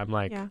out and I'm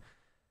like, Yeah.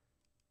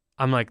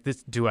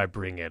 this, do I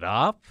bring it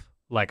up?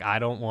 Like, I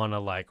don't want to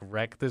like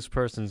wreck this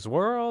person's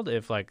world.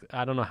 If like,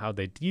 I don't know how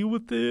they deal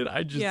with it.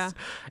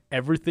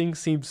 Everything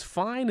seems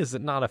fine. Is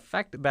it not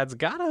affected? That's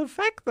gotta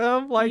affect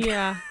them. Like,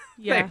 Yeah.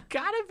 Yeah. they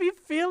gotta be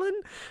feeling.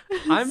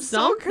 I'm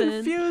so Something.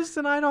 confused,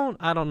 and I don't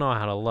know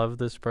how to love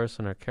this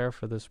person or care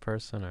for this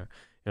person,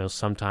 or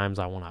sometimes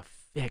I want to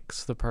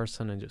fix the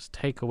person and just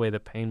take away the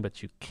pain,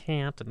 but you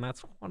can't, and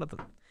that's one of the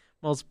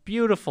most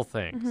beautiful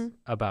things Mhm.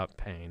 about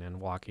pain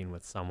and walking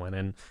with someone.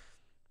 And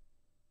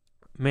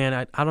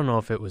man, I don't know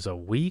if it was a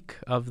week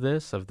of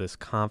this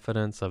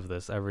confidence, of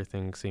this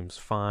everything seems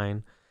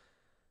fine.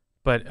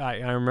 But I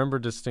remember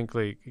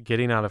distinctly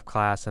getting out of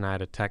class and I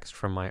had a text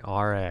from my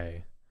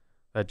RA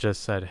that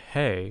just said,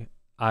 hey,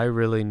 I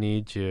really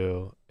need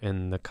you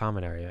in the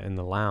common area, in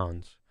the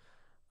lounge,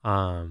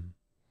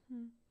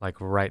 like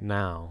right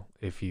now,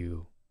 if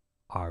you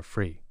are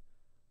free.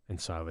 And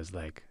so I was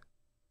like,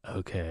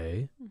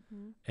 okay.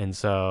 Mm-hmm. And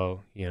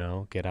so,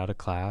 get out of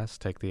class,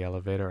 take the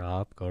elevator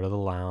up, go to the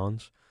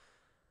lounge.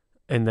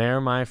 And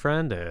there my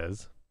friend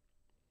is,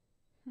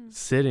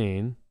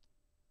 sitting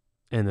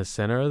in the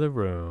center of the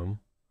room,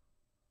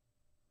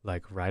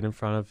 like right in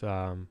front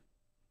of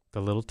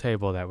the little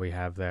table that we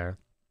have there.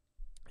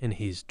 And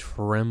he's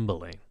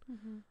trembling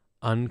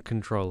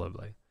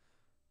uncontrollably,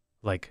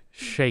 like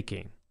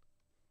shaking,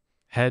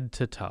 head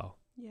to toe,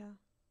 Yeah.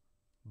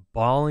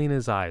 bawling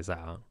his eyes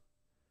out,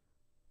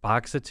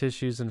 box of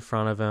tissues in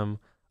front of him,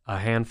 a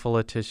handful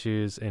of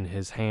tissues in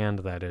his hand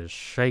that is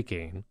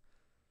shaking.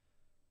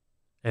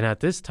 And at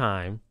this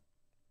time,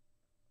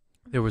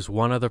 there was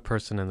one other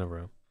person in the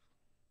room.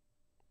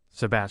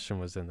 Sebastian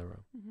was in the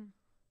room. Mm-hmm.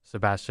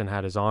 Sebastian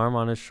had his arm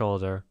on his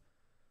shoulder.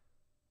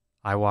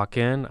 I walk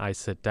in, I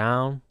sit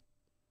down,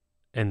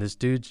 and this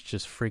dude's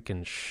just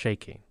freaking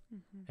shaking.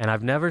 Mm-hmm. And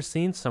I've never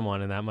seen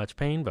someone in that much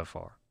pain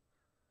before.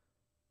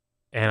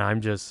 And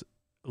I'm just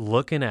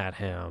looking at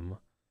him,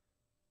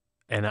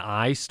 and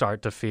I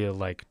start to feel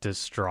like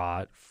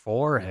distraught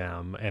for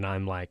him. And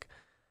I'm like,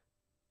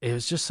 it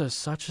was just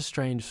such a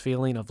strange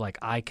feeling of like,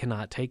 I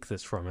cannot take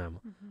this from him.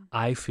 Mm-hmm.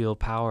 I feel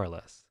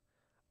powerless.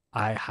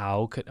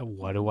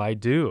 What do I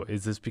do?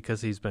 Is this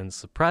because he's been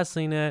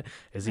suppressing it?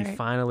 Is he Right.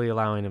 finally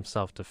allowing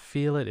himself to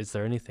feel it? Is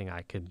there anything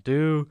I can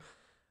do?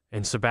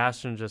 And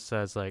Sebastian just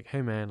says like,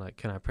 hey man, like,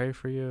 can I pray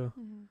for you?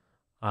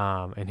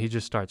 Mm-hmm. And he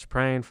just starts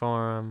praying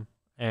for him.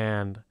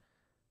 And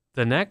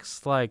the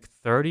next like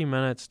 30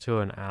 minutes to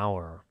an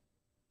hour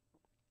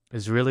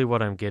is really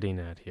what I'm getting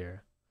at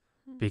here.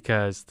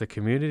 Because the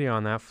community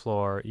on that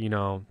floor,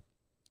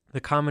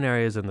 the common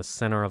area is in the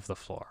center of the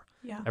floor.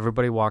 Yeah.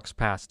 Everybody walks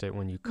past it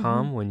when you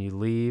come, Mhm. when you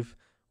leave,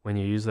 when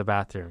you use the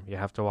bathroom. You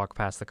have to walk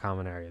past the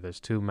common area. There's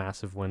 2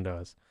 massive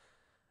windows.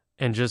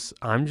 And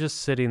I'm just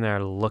sitting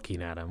there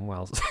looking at him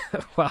while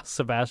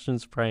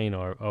Sebastian's praying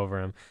over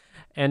him.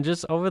 And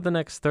just over the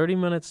next 30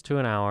 minutes to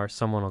an hour,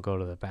 someone will go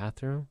to the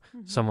bathroom.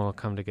 Mhm. Someone will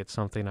come to get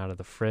something out of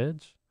the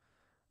fridge.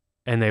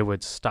 And they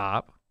would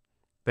stop.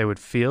 They would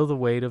feel the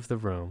weight of the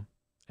room.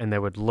 And they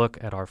would look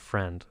at our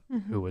friend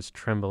Mhm. who was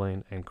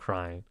trembling and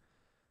crying.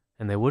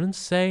 And they wouldn't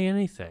say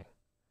anything.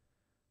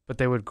 But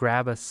they would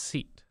grab a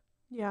seat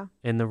Yeah.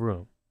 in the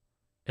room.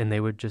 And they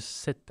would just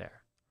sit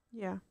there.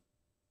 Yeah.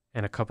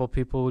 And a couple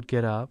people would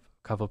get up.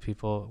 A couple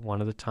people,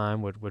 one at a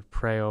time, would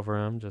pray over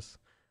him, just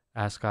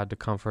ask God to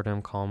comfort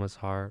him, calm his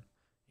heart.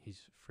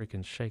 He's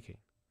freaking shaking.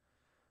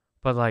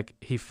 But, like,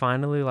 he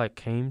finally, like,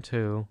 came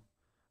to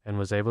and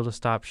was able to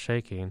stop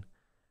shaking.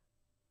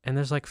 And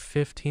there's, like,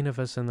 15 of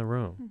us in the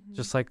room. Mhm.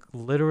 Just, like,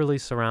 literally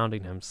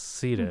surrounding him,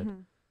 seated.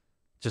 Mhm.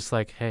 Just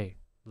like, hey,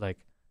 like,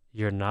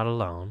 you're not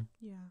alone.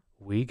 Yeah.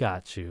 We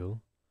got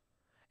you.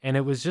 And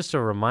it was just a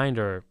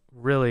reminder,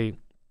 really.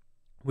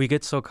 We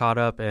get so caught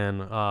up in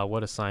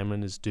what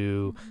assignment is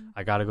due. Mhm.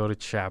 I got to go to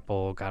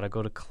chapel, got to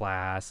go to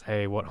class.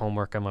 Hey, what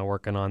homework am I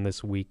working on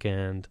this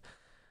weekend?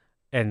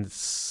 And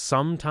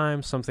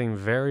sometimes something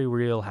very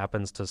real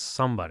happens to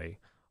somebody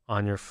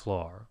on your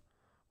floor,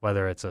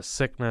 whether it's a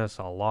sickness,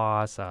 a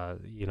loss, a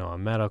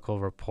medical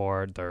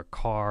report, their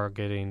car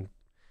getting,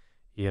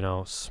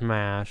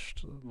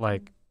 smashed.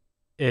 Like,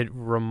 it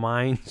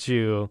reminds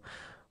you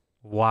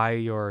why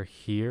you're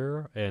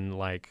here and,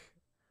 like,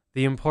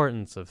 the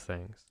importance of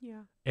things.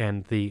 Yeah.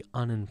 And the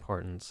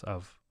unimportance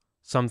of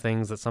some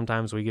things that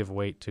sometimes we give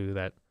weight to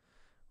that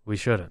we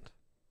shouldn't.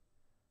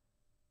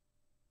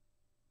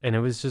 And it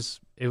was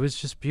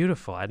just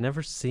beautiful. I'd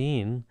never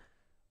seen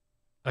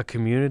a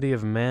community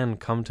of men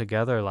come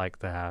together like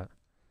that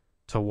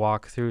to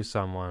walk through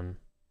something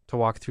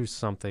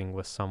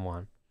with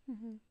someone.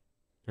 Mhm.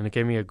 And it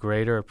gave me a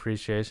greater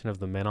appreciation of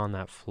the men on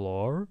that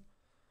floor.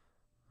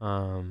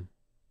 And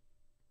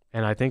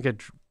I think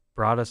it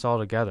brought us all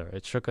together.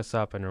 It shook us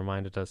up and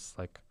reminded us,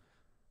 like,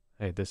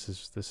 hey, this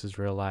is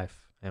real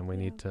life, and we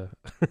need to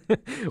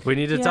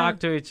Yeah. talk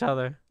to each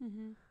other.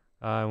 Mhm.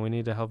 And we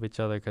need to help each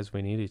other because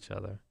we need each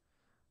other.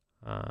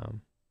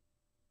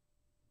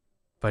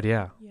 But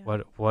yeah, Yeah.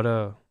 what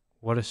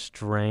a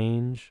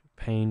strange,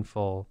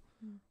 painful,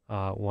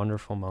 Mm.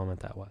 wonderful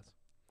moment that was.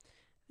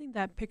 I think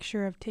that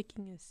picture of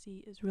taking a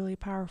seat is really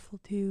powerful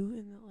too,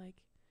 and that,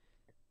 like,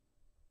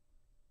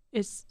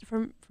 it's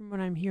from what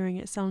I'm hearing,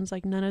 it sounds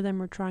like none of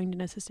them are trying to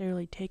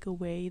necessarily take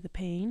away the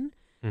pain,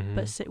 Mhm.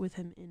 but sit with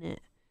him in it.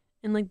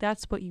 And, like,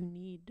 that's what you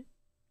need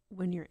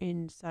when you're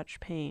in such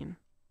pain,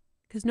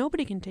 because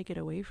nobody can take it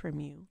away from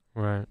you.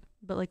 Right.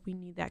 But, like, we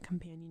need that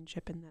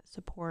companionship and that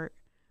support.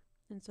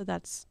 And so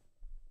that's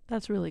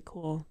really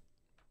cool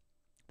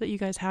that you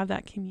guys have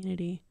that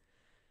community.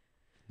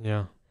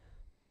 Yeah.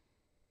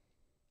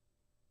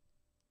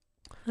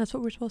 That's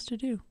what we're supposed to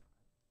do.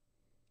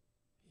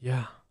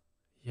 Yeah.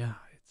 Yeah.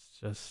 It's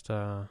just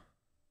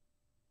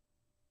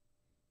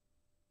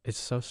it's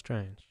so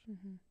strange.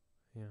 Mm-hmm.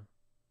 Yeah.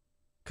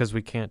 Because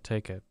we can't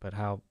take it, but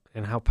how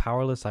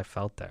powerless I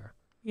felt there.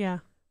 Yeah.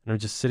 And I'm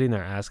just sitting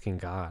there asking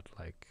God,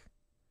 like,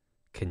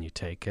 can you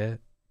take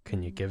it?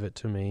 Can you Mhm. give it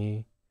to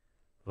me?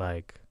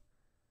 Like,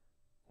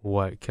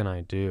 what can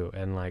I do?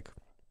 And, like,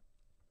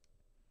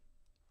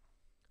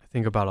 I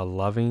think about a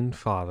loving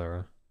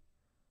father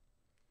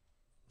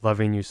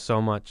loving you so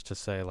much to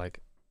say, like,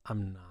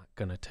 I'm not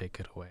going to take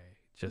it away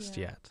just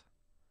yet.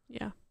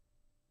 Yeah.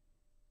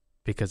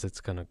 Because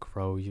it's going to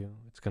grow you.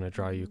 It's going to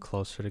draw you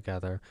closer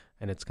together,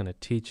 and it's going to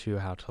teach you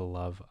how to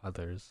love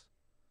others.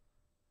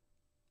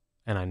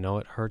 And I know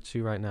it hurts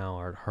you right now,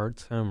 or it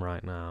hurts him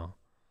right now,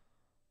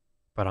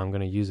 but I'm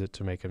going to use it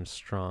to make him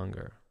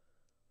stronger.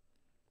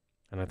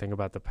 And I think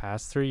about the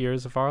past 3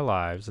 years of our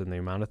lives and the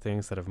amount of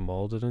things that have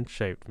molded and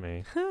shaped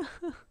me.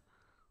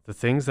 The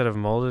things that have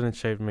molded and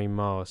shaped me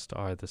most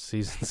are the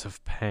seasons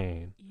of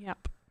pain.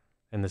 Yep.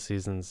 And the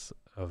seasons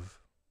of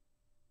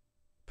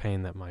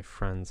pain that my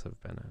friends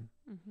have been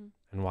in.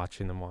 And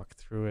watching them walk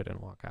through it and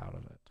walk out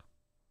of it.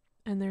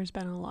 And there's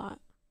been a lot.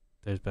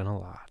 There's been a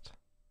lot.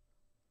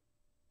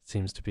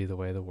 Seems to be the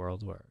way the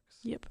world works.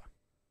 Yep.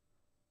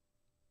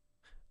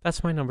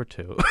 That's my number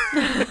 2.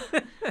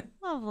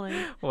 Lovely.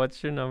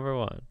 What's your number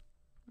 1?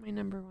 My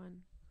number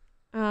 1.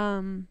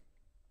 My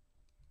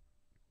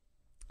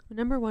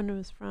number 1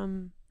 was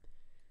from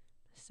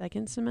the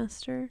second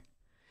semester.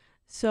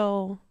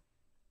 So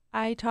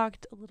I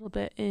talked a little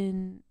bit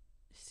in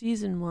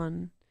season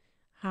 1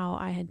 how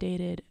I had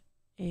dated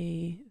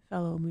a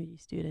fellow Moody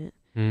student.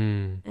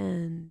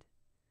 And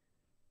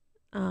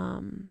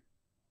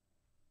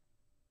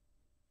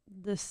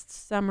this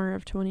summer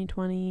of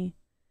 2020,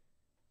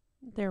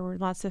 there were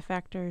lots of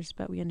factors,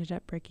 but we ended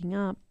up breaking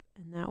up,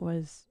 and that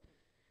was,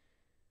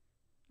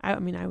 I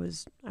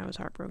was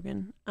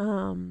heartbroken.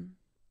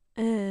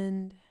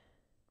 And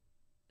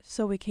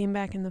so we came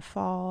back in the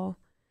fall,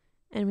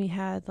 and we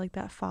had like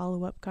that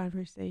follow-up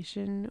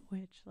conversation,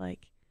 which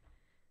like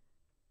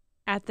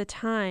at the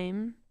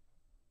time,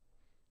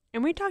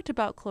 and we talked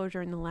about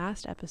closure in the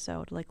last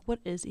episode, like what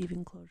is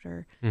even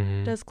closure?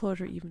 Does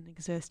closure even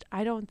exist?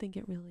 I don't think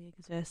it really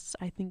exists.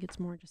 I think it's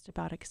more just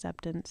about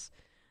acceptance.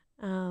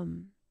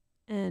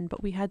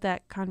 But we had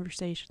that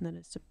conversation that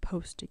is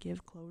supposed to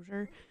give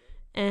closure,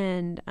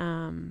 and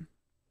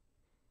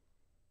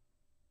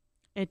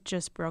it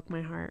just broke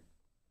my heart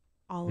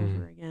all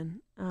over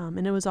again.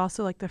 And it was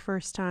also like the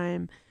first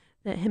time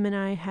that him and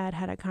I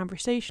had a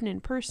conversation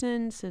in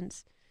person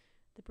since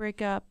the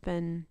breakup,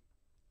 and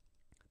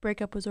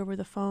breakup was over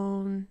the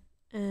phone,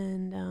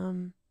 and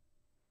the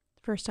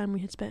first time we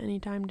had spent any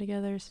time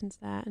together since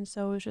that. And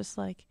so it was just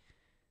like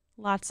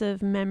lots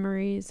of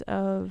memories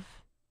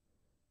of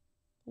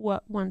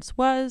what once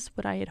was,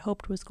 what I had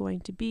hoped was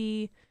going to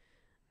be,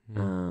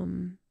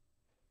 and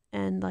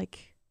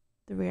like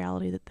the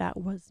reality that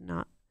was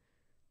not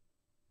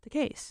the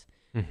case.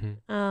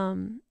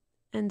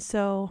 And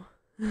so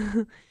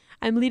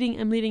I'm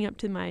leading up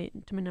to my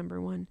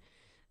number 1.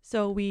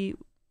 So we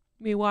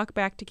walk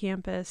back to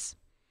campus,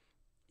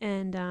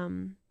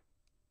 and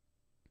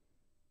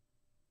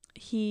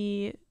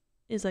he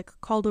is like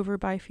called over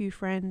by a few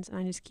friends, and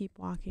I just keep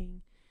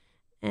walking,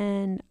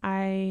 and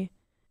I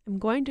am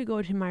going to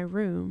go to my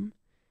room,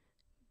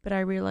 but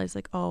I realize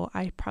like, oh,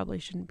 I probably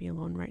shouldn't be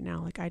alone right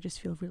now. Like I just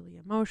feel really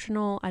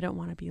emotional. I don't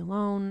want to be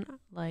alone.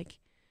 Like,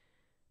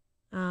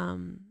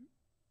 and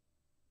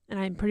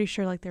I'm pretty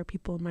sure like there are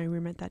people in my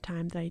room at that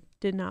time that I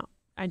did not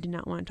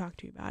want to talk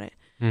to about it.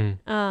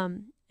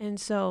 And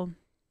so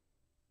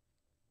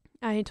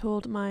I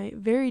told my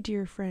very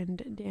dear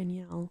friend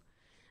Danielle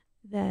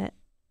that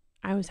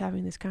I was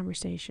having this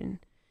conversation,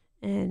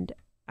 and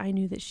I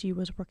knew that she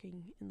was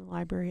working in the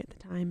library at the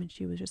time, and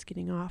she was just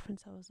getting off. And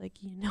so I was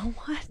like, you know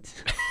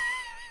what?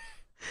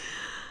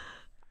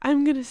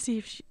 I'm going to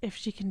see if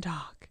she can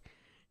talk.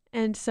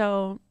 And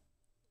so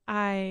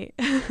I'm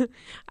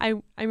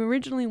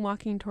originally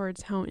walking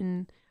towards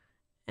Houghton,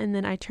 and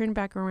then I turned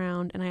back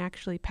around, and I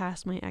actually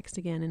passed my ex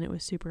again, and it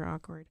was super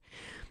awkward.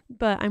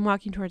 But I'm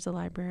walking towards the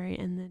library,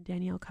 and then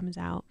Danielle comes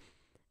out,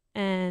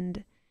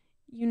 and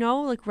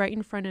like right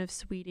in front of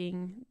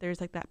Sweeting, there's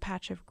like that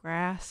patch of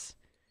grass.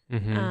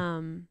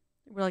 Where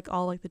like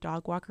all like the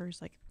dog walkers,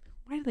 like,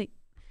 why do they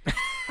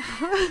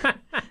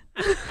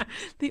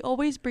they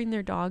always bring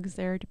their dogs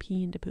there to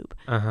pee and to poop.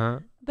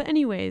 But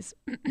anyways,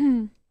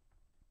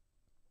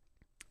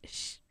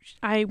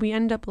 we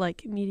end up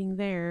like meeting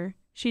there.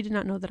 She did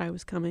not know that I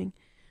was coming,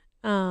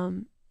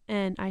 and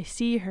I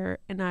see her,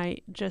 and I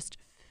just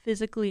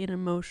physically and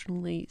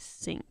emotionally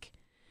sink,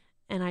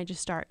 and I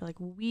just start like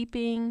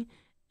weeping,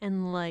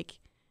 and like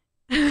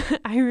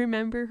I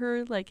remember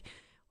her like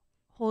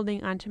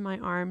holding onto my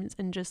arms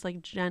and just like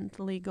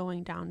gently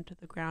going down to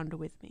the ground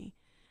with me.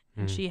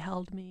 And she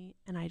held me,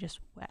 and I just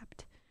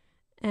wept.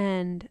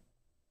 And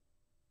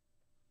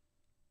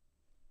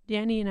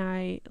Danny and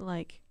I,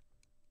 like,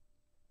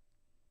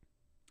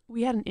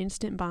 we had an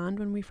instant bond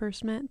when we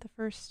first met the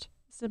first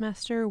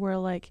semester, where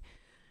like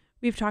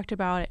we've talked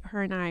about it,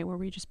 her and I, where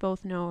we just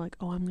both know like,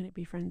 oh, I'm going to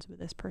be friends with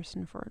this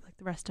person for like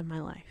the rest of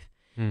my life.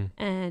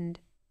 And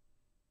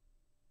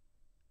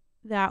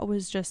that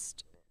was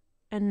just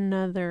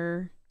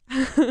another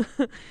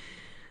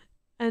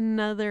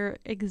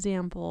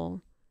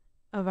example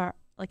of our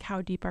like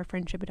how deep our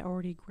friendship had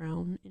already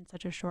grown in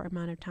such a short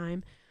amount of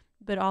time.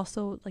 but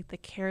also like the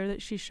care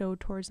that she showed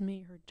towards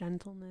me, her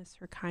gentleness,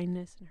 her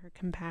kindness, and her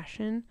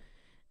compassion,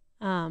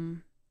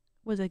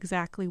 was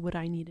exactly what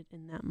I needed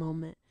in that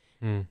moment.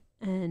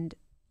 And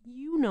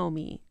you know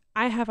me,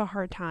 I have a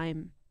hard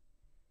time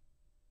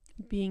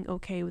being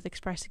okay with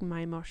expressing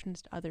my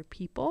emotions to other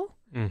people.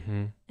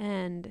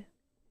 And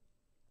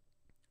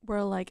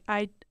where like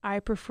I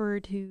prefer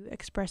to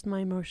express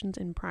my emotions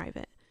in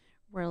private,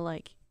 where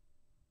like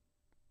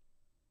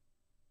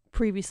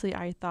previously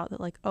I thought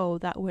that like, oh,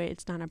 that way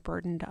it's not a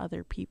burden to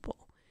other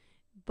people.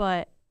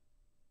 But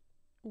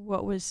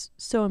what was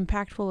so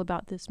impactful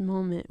about this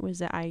moment was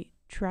that I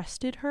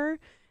trusted her,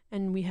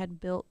 and we had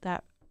built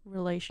that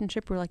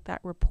relationship, or like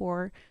that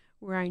rapport,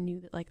 where I knew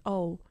that like,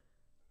 oh,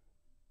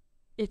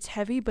 it's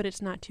heavy, but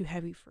it's not too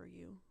heavy for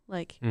you.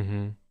 Like,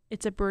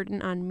 it's a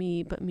burden on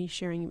me, but me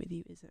sharing it with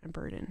you isn't a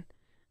burden.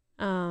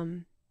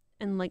 And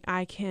like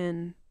I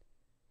can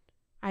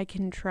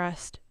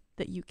trust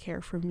that you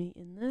care for me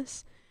in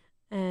this.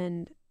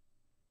 And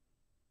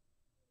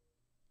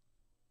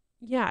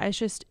yeah,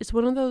 it's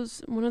one of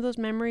those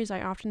memories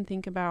I often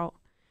think about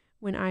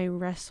when I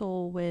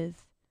wrestle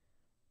with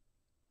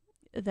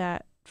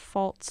that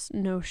false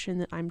notion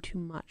that I'm too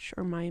much,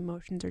 or my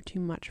emotions are too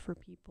much for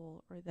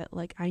people, or that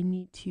like I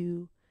need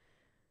to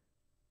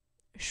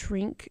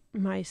shrink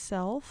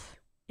myself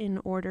in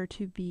order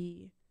to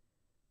be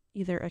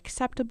either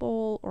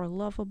acceptable or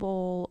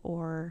lovable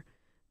or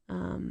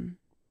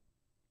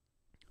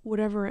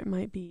whatever it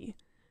might be.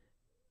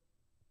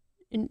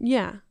 And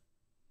yeah.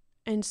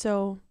 And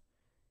so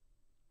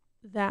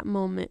that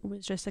moment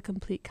was just a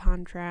complete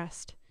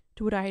contrast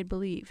to what I had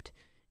believed.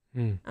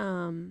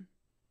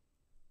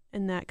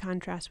 And that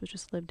contrast was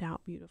just lived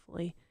out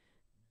beautifully.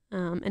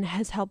 And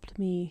has helped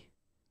me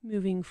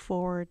moving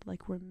forward,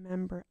 like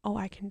remember, oh,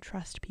 I can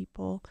trust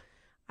people.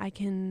 I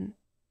can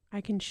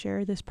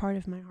share this part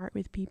of my heart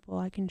with people.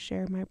 I can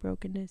share my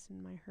brokenness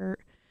and my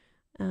hurt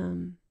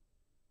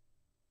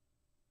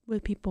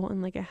with people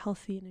in like a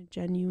healthy and a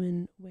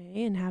genuine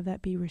way, and have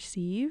that be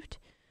received.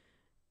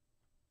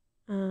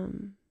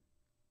 And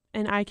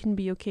I can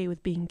be okay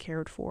with being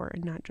cared for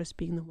and not just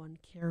being the one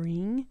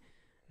carrying.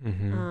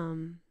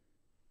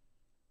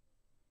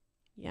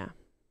 Yeah.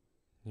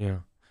 Yeah.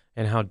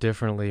 And how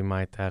differently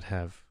might that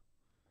have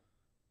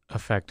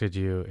affected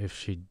you if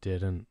she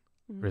didn't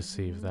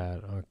receive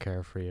that or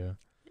care for you?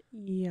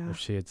 Yeah. If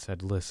she had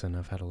said, listen,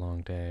 I've had a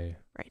long day.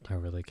 Right. I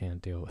really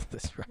can't deal with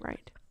this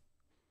Right.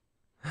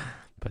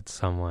 But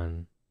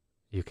someone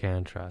you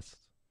can trust.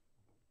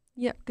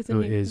 Yeah, because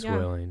who is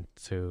willing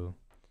to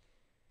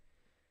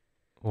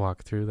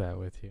walk through that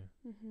with you.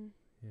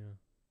 Yeah.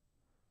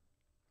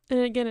 And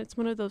again, it's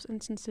one of those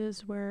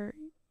instances where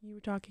you were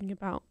talking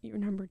about your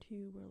number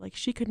 2, where like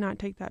she could not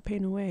take that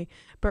pain away,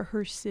 but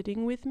her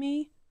sitting with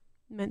me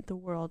meant the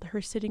world.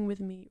 Her sitting with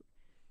me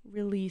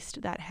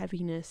released that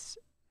heaviness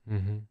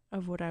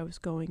of what I was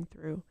going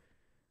through.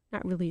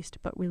 Not released,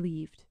 but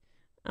relieved.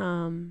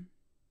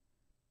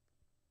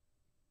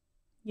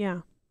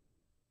 Yeah.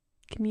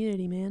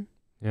 Community, man.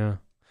 Yeah.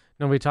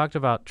 No, we talked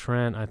about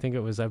Trent. I think it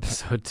was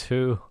episode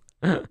 2.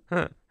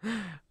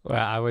 Well,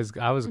 I was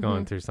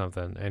going through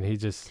something, and he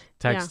just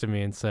texted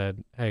me and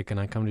said, "Hey, can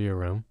I come to your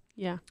room?"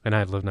 Yeah. And I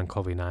had lived on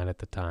Colby 9 at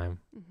the time.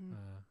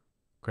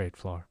 Great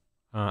floor.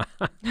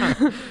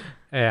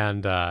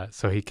 And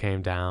so he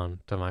came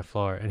down to my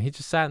floor, and he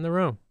just sat in the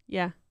room.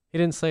 Yeah. He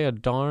didn't say a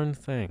darn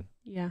thing.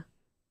 Yeah.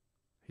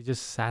 He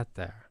just sat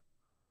there.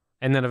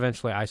 And then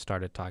eventually I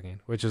started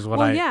talking, which is what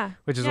what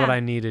I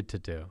needed to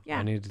do. Yeah.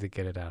 I needed to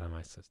get it out of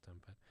my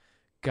system. But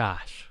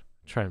gosh,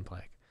 Trent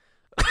Blake.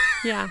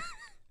 Yeah.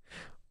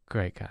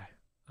 Great guy.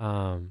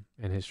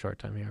 In his short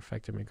time here,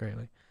 affected me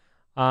greatly.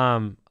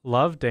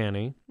 Love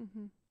Danny.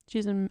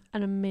 She's an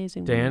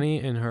amazing Danny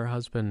woman. and her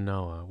husband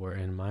Noah were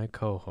in my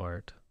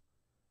cohort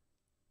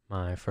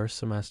my first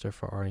semester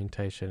for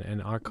orientation,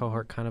 and our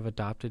cohort kind of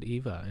adopted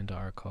Eva into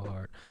our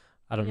cohort.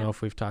 I don't know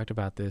if we've talked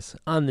about this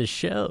on the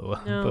show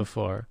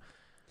before.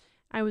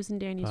 I was in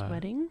Danny's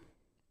wedding.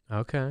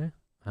 Okay.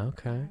 I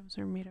was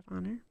her maid of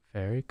honor.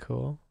 Very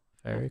cool.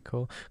 Very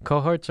cool.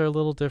 Cohorts are a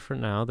little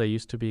different now. They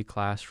used to be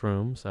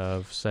classrooms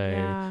of, say,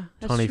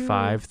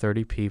 25,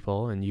 30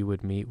 people, and you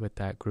would meet with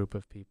that group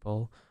of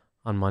people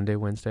on Monday,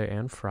 Wednesday,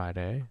 and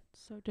Friday.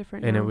 So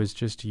different And now. it was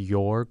just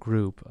your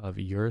group of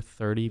your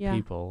 30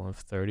 people, of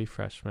 30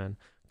 freshmen,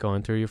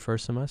 going through your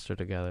first semester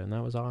together, and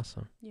that was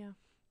awesome. Yeah.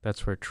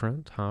 That's where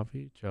Trent,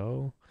 Javi,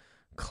 Joe,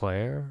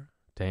 Claire,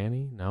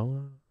 Danny,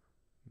 Noah,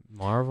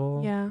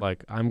 Marvel. Yeah.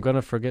 Like, I'm going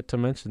to forget to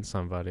mention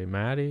somebody.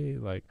 Maddie,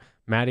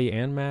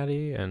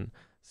 and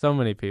so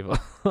many people.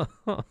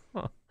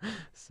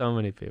 So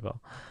many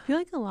people. I feel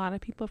like a lot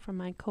of people from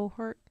my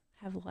cohort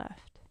have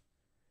left.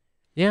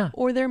 Yeah.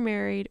 Or they're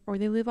married, or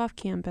they live off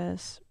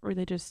campus, or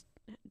they just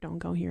don't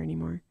go here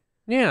anymore.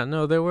 Yeah,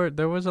 no, there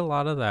was a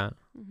lot of that.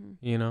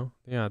 You know?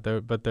 Yeah,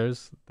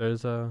 there's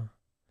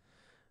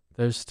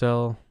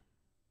still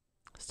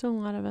a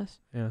lot of us.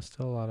 Yeah,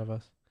 still a lot of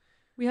us.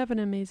 We have an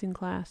amazing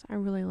class. I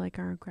really like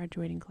our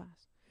graduating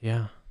class.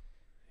 Yeah.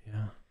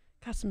 Yeah.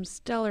 Got some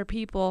stellar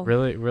people.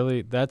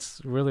 Really,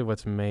 that's really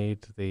what's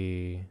made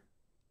the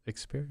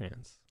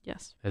experience.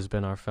 Yes. Has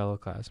been our fellow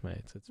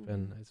classmates. It's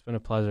Mhm. been a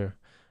pleasure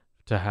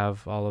to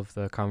have all of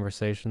the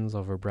conversations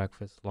over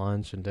breakfast,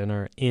 lunch, and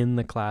dinner in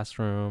the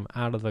classroom,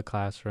 out of the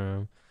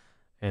classroom,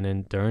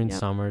 and during Yep.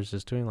 summers,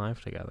 just doing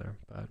life together.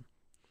 But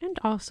And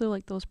also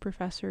like those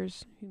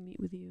professors who meet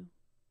with you.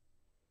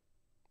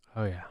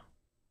 oh yeah,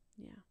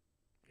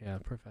 Yeah.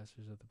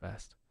 professors are the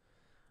best.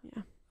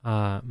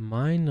 Yeah.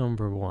 My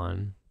number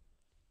one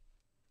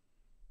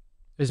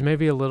is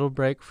maybe a little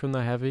break from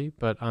the heavy,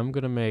 but I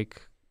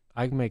make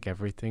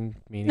everything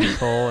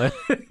meaningful.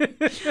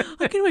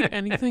 I can make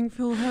anything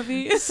feel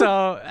heavy.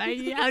 So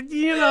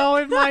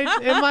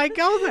it might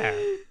go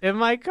there. It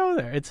might go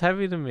there. It's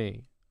heavy to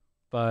me,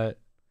 but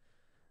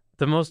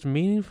the most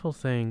meaningful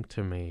thing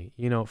to me,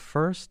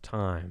 first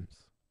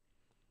times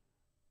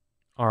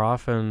are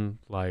often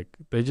like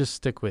they just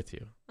stick with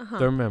you. Uh-huh.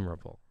 They're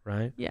memorable,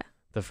 right? Yeah.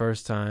 The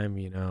first time,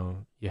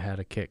 you had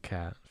a Kit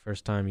Kat.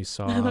 First time you I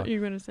saw thought you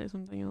were going to say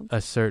something else. a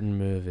certain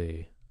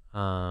movie.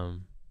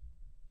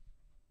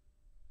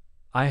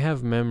 I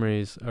have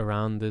memories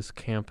around this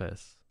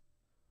campus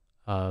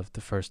of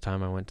the first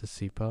time I went to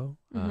SIPO,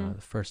 Mhm.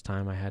 the first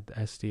time I had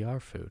SDR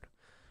food,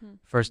 Hmm.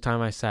 first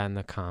time I sat in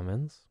the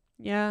Commons,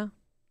 Yeah.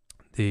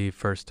 the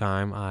first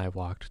time I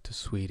walked to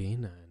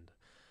Sweeting, and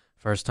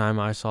first time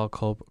I saw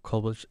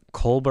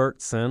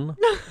Culbertson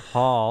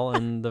Hall,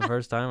 and the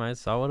first time I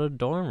saw what a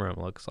dorm room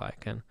looks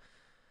like. And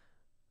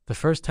the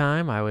first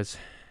time I was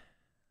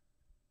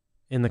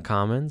in the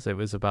Commons, it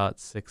was about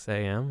 6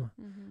 a.m.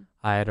 Mhm.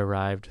 I had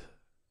arrived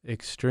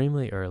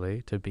extremely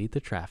early to beat the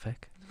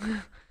traffic.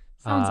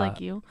 Sounds like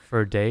you.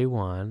 For day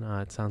one.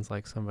 It sounds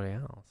like somebody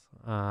else.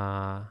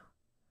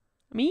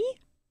 Me?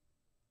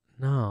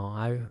 No,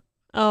 I...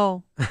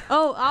 Oh.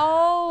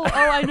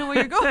 I know where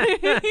you're going.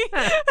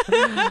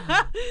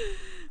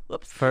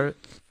 Whoops.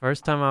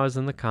 First time I was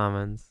in the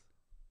Commons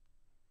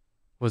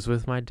was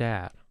with my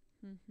dad.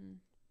 Mhm.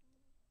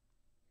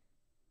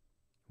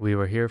 We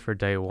were here for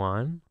day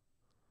one.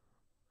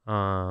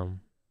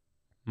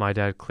 My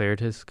dad cleared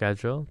his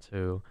schedule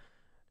to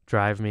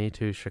drive me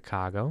to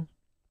Chicago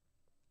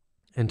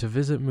and to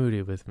visit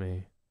Moody with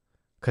me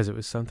because it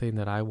was something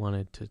that I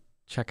wanted to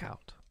check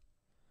out.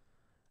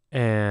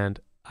 And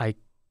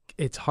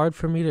it's hard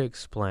for me to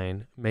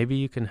explain. Maybe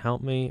you can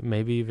help me.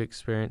 Maybe you've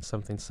experienced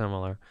something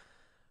similar.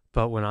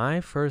 But when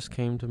I first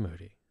came to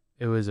Moody,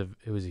 it was a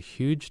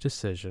huge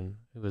decision.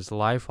 It was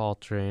life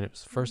altering. It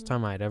was the first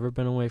time I'd ever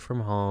been away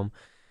from home.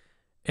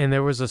 And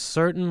there was a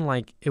certain,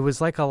 it was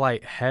like a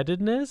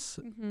lightheadedness,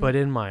 but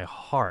in my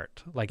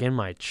heart, like in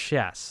my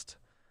chest,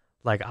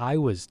 like I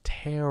was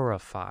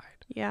terrified.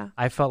 Yeah.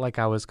 I felt like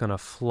I was going to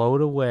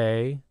float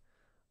away.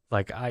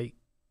 Like I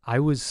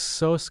was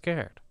so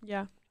scared.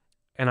 Yeah.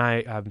 And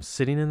I'm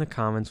sitting in the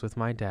Commons with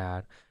my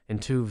dad,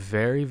 and two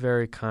very,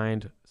 very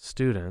kind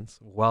students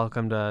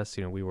welcomed us.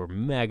 We were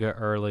mega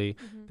early.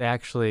 Mhm. They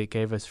actually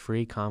gave us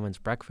free Commons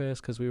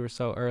breakfast because we were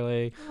so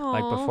early,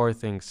 like Aw. before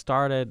things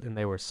started, and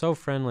they were so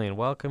friendly and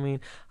welcoming.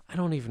 I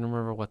don't even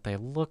remember what they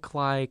look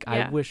like.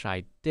 Yeah. I wish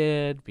I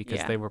did because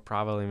Yeah. they were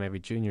probably maybe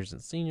juniors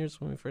and seniors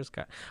when we first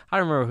got. I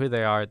don't remember who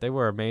they are. They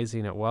were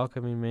amazing at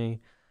welcoming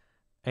me,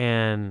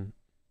 and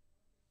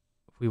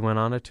we went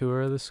on a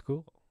tour of the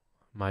school.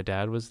 My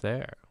dad was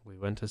there. We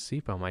went to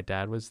SIPO. My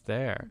dad was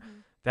there.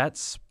 Mhm. That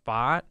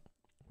spot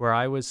where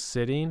I was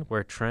sitting,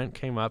 where Trent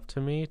came up to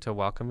me to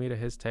welcome me to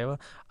his table,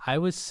 I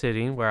was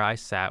sitting where I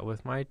sat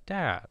with my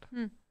dad.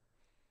 Hmm.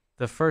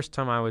 The first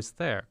time I was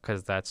there,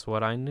 because that's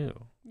what I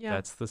knew. Yeah.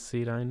 That's the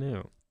seat I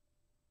knew.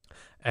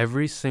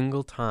 Every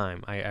single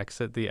time I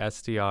exit the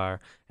SDR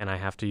and I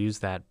have to use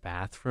that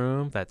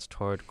bathroom that's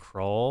toward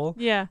Kroll,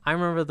 Yeah. I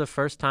remember the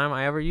first time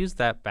I ever used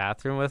that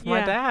bathroom with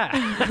my Yeah.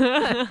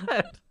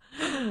 dad.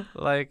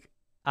 Like,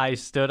 I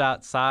stood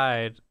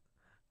outside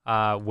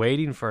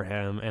waiting for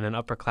him, and an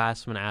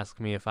upperclassman asked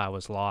me if I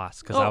was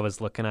lost because I Oh.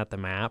 was looking at the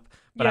map,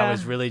 but I Yeah.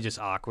 was really just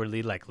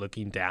awkwardly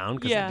looking down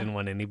because I Yeah. didn't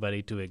want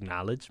anybody to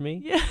acknowledge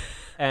me.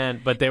 Yeah.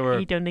 But they were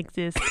I don't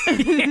exist.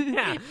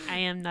 Yeah. I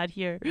am not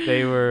here.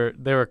 they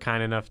were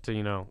kind enough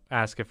to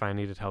ask if I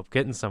needed help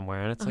getting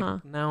somewhere, and it's Uh-huh.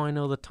 like now I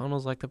know the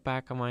tunnels like the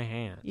back of my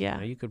hand. Yeah.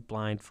 You could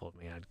blindfold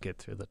me, I'd get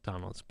through the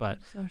tunnels, but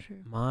So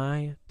true.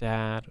 my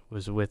dad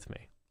was with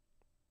me.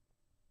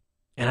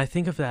 And I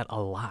think of that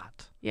a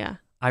lot. Yeah.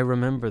 I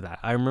remember that.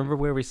 I remember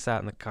where we sat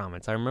in the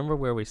Commons. I remember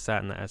where we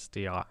sat in the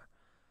SDR.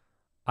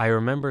 I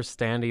remember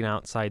standing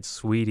outside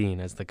Sweeting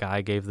as the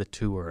guy gave the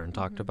tour and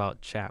talked Mhm. about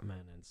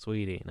Chapman and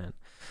Sweeting. And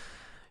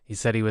he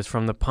said he was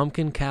from the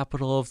pumpkin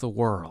capital of the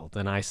world.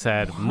 And I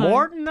said, What?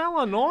 Morton,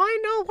 Illinois?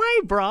 No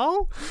way,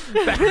 bro.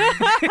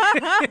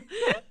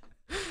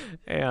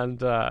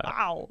 And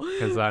Wow.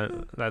 because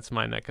that's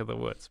my neck of the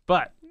woods.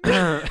 But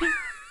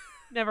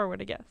Never would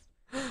have guessed.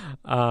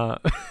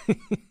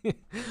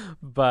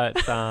 but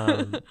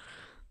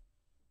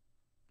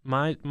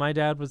my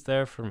dad was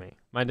there for me.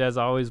 My dad's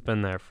always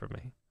been there for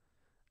me,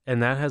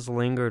 and that has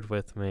lingered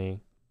with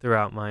me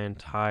throughout my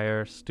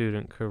entire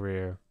student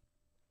career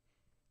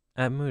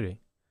at Moody.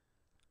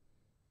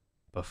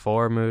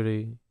 before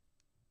Moody,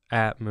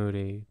 at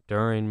Moody,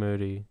 during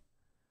Moody.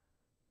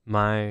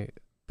 My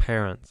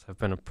parents have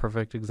been a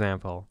perfect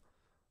example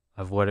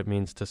of what it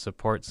means to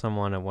support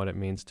someone and what it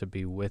means to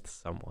be with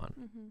someone.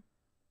 Mm-hmm.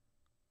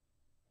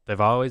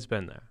 They've always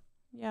been there.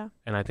 Yeah.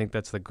 And I think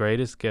that's the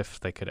greatest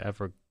gift they could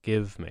ever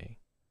give me.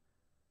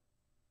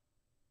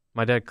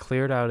 My dad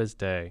cleared out his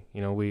day.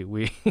 You know, we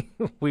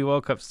we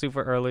woke up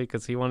super early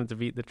because he wanted to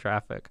beat the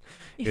traffic.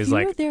 If was you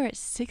like- were there at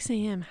 6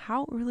 a.m.,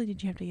 how early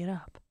did you have to get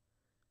up?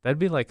 That'd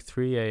be like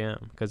 3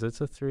 a.m. because it's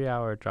a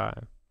 3-hour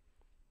drive.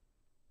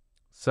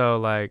 So,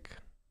 like,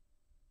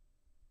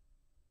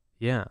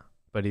 yeah.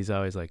 But he's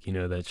always like, you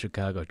know, that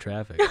Chicago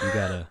traffic.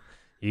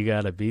 You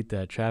gotta beat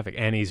that traffic.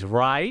 And he's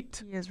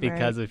right. He is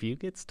Because right. if you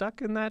get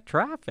stuck in that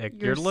traffic,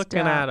 You're you're looking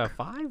at a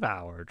stuck.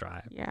 5-hour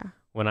drive. Yeah.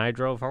 When I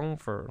drove home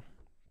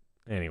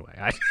anyway,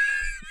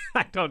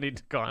 I don't need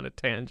to go on a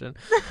tangent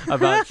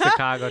about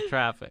Chicago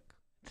traffic.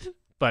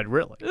 But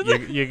really,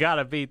 you got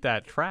to beat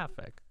that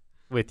traffic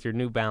with your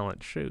New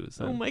Balance shoes.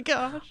 Oh And, my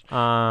gosh.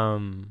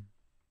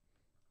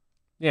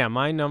 yeah,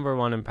 my number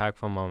one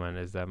impactful moment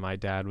is that my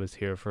dad was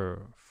here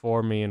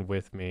for me and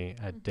with me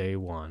at day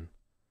one.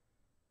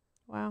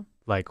 Wow.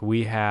 Like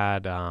we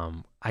had,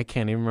 I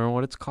can't even remember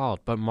what it's called,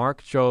 but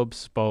Mark Job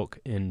spoke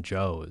in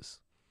Joe's.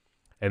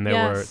 And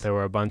Yes. there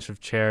were a bunch of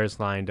chairs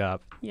lined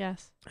up.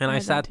 Yes. And I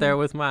had that sat too. there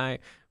with my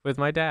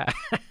dad.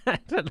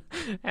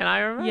 And I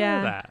remember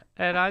Yeah. that.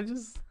 And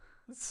it's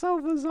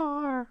so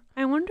bizarre.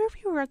 I wonder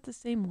if you were at the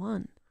same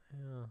one.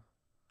 Yeah.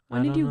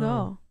 When I did don't you know.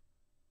 go?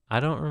 I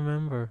don't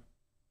remember.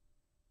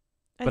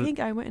 I But- think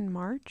I went in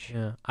March.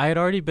 Yeah. I had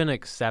already been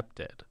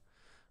accepted.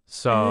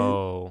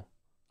 So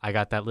I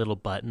got that little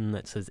button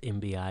that says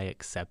MBI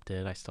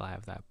accepted. I still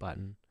have that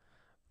button.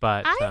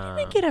 But I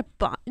didn't get a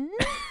button.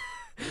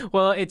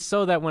 well, it's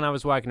so that when I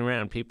was walking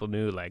around, people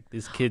knew, like,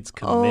 this kid's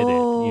committed,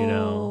 you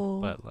know?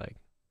 Oh. But, like,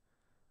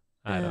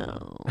 I don't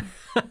know.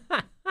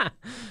 Oh,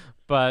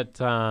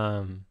 But,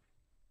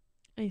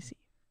 I see.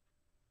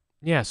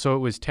 yeah, so it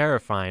was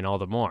terrifying all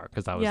the more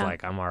because I was Yeah.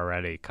 like, I'm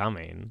already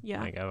coming.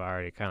 Yeah. Like, I've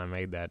already kind of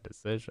made that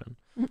decision.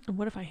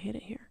 What if I hit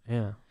it here?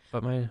 Yeah.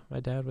 But my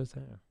dad was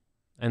there.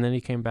 And then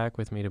he came back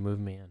with me to move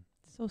me in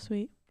So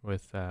sweet.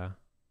 with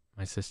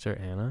my sister,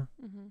 Anna,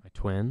 Mm-hmm. my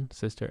twin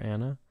sister,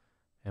 Anna,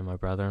 and my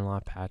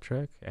brother-in-law,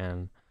 Patrick.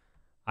 And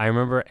I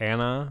remember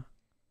Anna,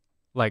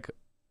 like,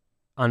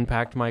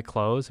 unpacked my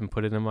clothes and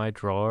put it in my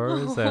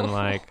drawers and,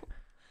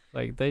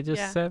 like they just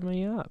Yeah. set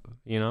me up,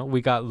 you know? We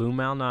got Lou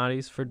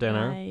Malnati's for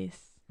dinner.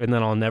 Nice. And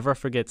then I'll never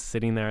forget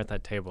sitting there at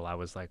that table. I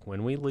was like,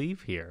 when we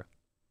leave here,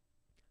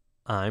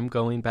 I'm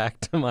going back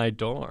to my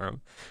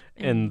dorm,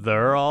 and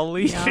they're all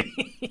Yeah.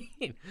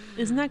 leaving.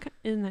 Isn't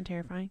that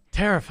terrifying?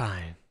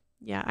 Terrifying.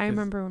 Yeah, I 'Cause-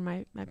 remember when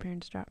my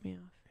parents dropped me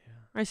off. Yeah.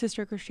 My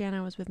sister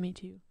Christiana was with me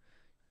too,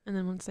 and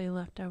then once they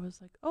left, I was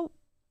like, oh,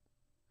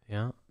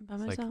 Yeah. by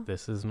It's myself. like,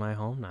 this is my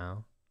home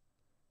now.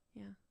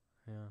 Yeah.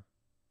 Yeah.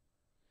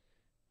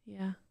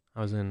 Yeah. I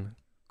was in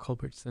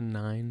Culbertson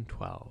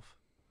 912,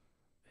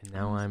 and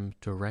now Nice. I'm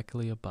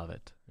directly above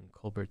it in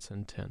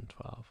Culbertson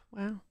 1012.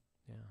 Wow.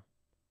 Yeah.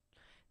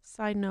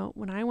 Side note: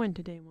 when I went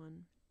to day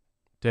one,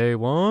 Day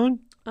one?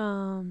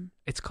 um,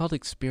 It's called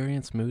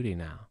Experience Moody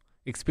now.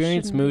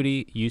 Experience Shouldn't be.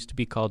 Moody used to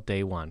be called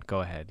Day One.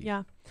 Go ahead.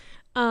 yeah,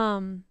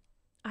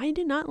 I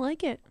did not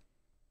like it.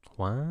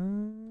 What?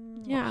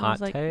 Yeah, I Hot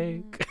was like,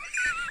 take.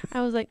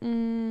 I was like,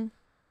 I'm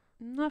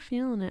not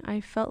feeling it.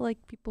 I felt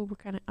like people were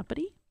kind of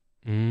uppity,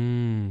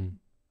 Mm.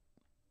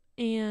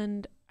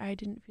 and I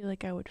didn't feel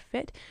like I would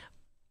fit.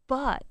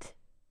 But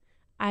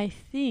I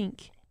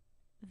think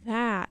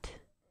that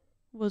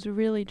was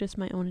really just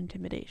my own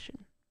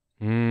intimidation.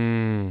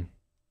 Mm.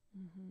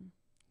 Mm-hmm.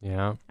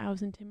 Yeah. I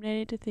was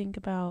intimidated to think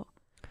about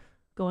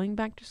going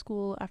back to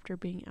school after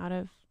being out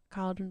of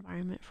college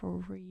environment for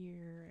over a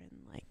year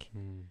and like,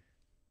 Mm.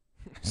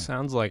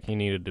 Sounds like he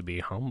needed to be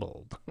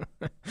humbled.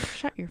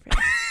 shut your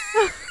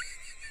face.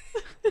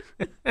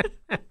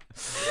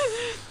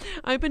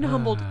 I've been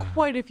humbled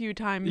quite a few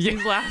times Yeah.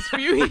 these last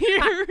few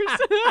years.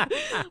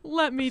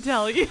 Let me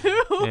tell you.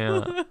 Yeah.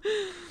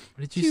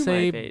 What did you To my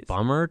say? face.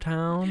 Bummer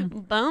Town?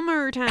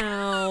 Bummer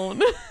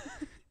Town.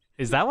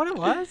 Is that what it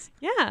was?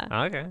 Yeah.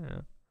 Okay.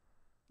 Yeah.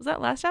 Was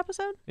that last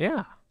episode?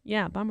 Yeah.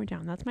 Yeah, Bummer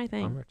Town. That's my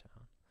thing. Bummer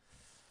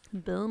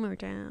Town. Bummer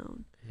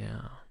Town.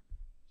 Yeah.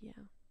 Yeah.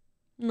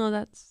 No,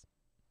 that's.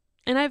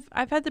 And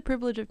I've had the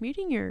privilege of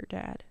meeting your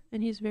dad,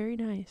 and he's very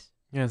nice.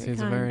 Yes, Very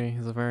he's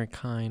kind. a very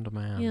kind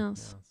man.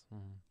 Yes. Mm.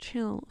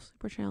 Chill,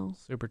 super chill.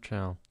 Super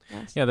chill.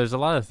 Yes. Yeah, there's a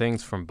lot of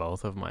things from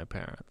both of my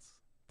parents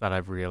that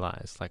I've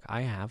realized. Like,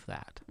 I have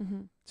that.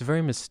 Mm-hmm. It's a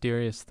very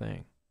mysterious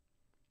thing.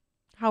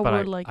 How But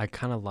we're like, I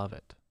kind of love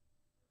it.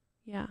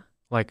 yeah.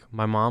 Like,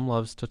 my mom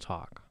loves to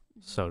talk.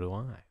 So do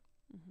I.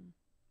 Mm-hmm.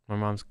 My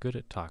mom's good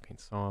at talking.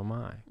 So am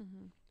I.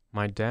 Mm-hmm.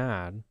 My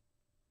dad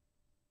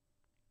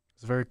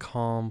is a very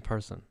calm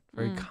person.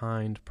 Very Mm.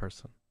 kind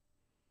person.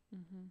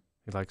 Mm-hmm.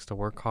 He likes to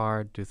work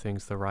hard, do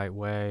things the right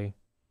way.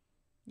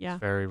 Yeah. He's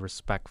very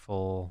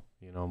respectful,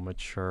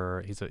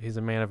 mature. He's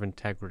a man of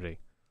integrity.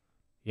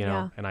 you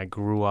know, and I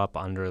grew up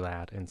under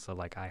that. And so,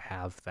 like, I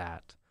have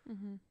that,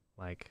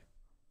 like,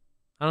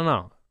 I don't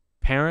know,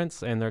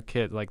 parents and their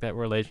kid, like that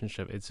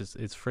relationship. It's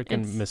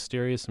freaking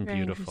mysterious and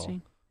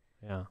beautiful.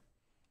 Yeah.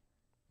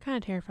 Kind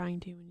of terrifying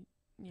too.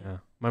 Yeah.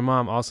 My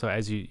mom also,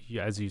 as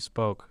you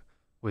spoke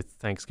with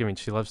Thanksgiving,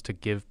 she loves to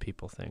give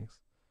people things.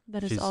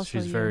 That is also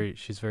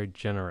she's very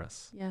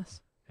generous.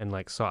 Yes. And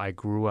like, so I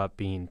grew up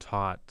being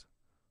taught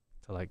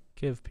to like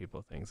give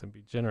people things and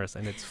be generous,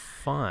 and it's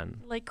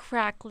fun. Like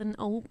crackling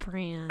oat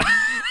bran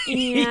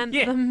and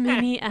the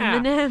mini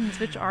M&Ms,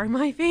 which are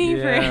my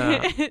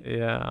favorite.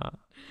 Yeah.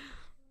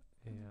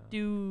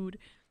 Dude,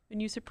 when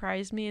you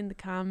surprised me in the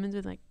comments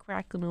with like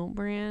crackling oat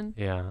bran.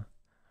 Yeah.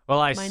 Well,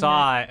 I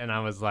saw it and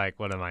I was like,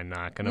 what, am I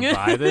not going to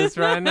buy this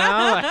right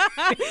now?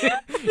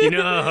 You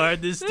know how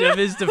hard this stuff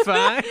is to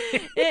find?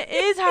 It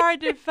is hard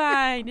to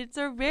find. It's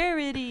a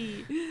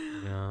rarity.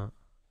 Yeah.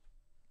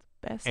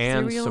 Best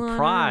and cereal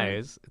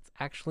surprise, it's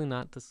actually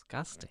not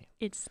disgusting.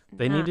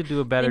 They need to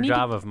do a better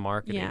job of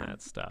marketing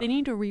that stuff. They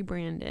need to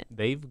rebrand it.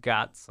 They've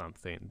got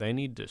something. They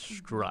need to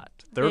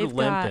strut. They're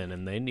limping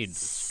and they need to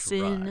strut.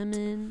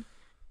 Cinnamon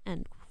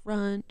and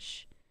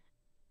crunch.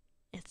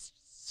 It's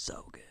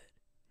so good.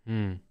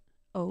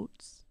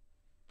 Oats.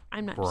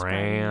 I'm not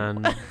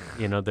bran.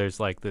 You know, there's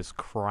like this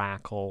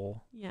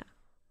crackle. Yeah.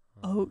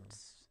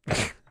 Oats.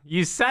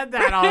 You said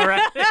that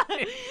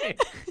already.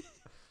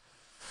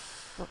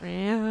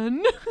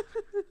 Bran.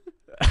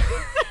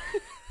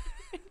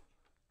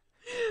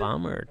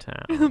 Bummer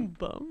town.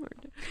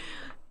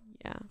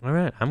 Yeah. All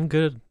right, I'm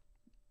good.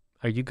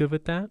 Are you good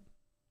with that?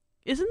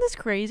 Isn't this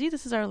crazy?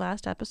 This is our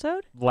last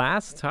episode?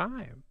 Last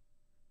time.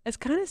 It's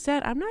kind of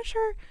sad. I'm not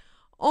sure.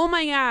 Oh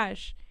my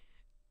gosh.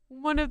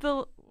 One of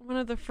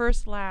the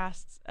first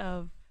lasts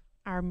of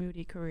our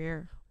Moody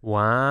career.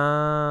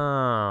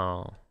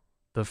 Wow.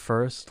 The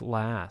first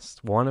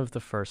last. One of the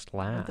first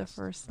last.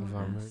 Of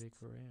our Moody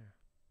career.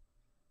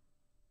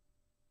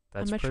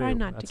 I'm going to try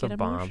not to get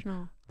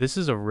emotional. This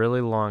is a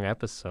really long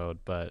episode,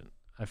 but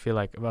I feel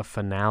like a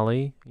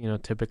finale, you know,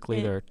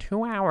 typically they're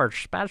 2-hour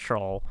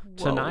special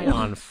tonight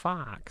on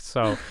Fox.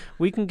 So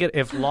we can get,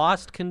 if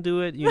Lost can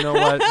do it, you know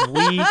what?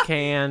 We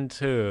can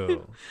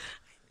too.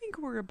 I think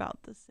we're about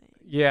the same.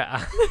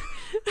 Yeah.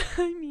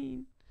 I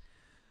mean,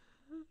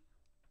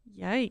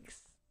 yikes.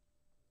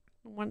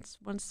 Once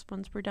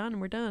we're done,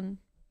 we're done.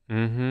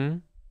 Mm-hmm.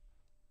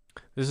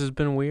 This has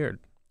been weird.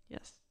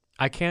 Yes.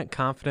 I can't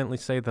confidently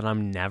say that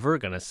I'm never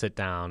going to sit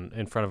down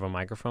in front of a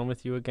microphone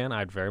with you again.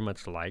 I'd very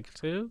much like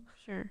to.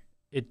 Sure.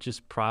 It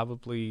just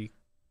probably,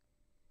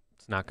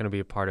 it's not going to be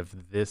a part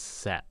of this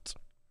set.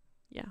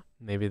 Yeah.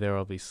 Maybe there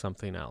will be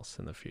something else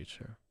in the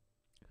future.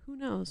 Who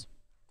knows?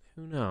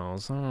 Who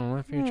knows? Oh,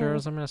 the future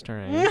is a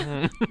mystery.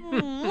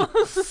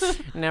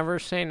 Never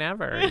say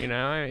never, you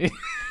know?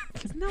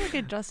 Isn't that like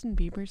a Justin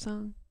Bieber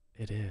song?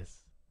 It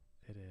is.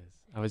 It is.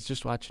 I was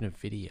just watching a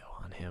video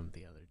on him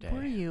the other day.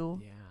 Were you?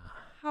 Yeah.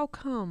 How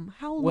come?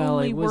 How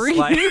lonely were you?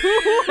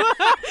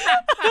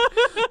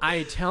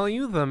 I tell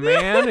you, the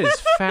man is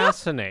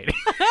fascinating.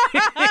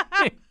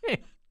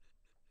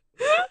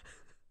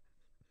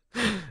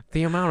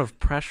 The amount of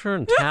pressure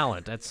and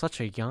talent at such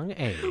a young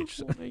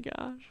age. Oh my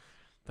gosh.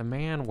 The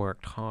man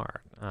worked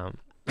hard.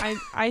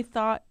 I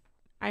thought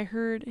I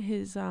heard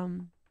his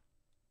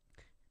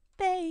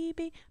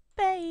baby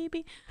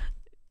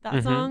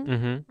that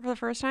song for the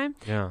first time.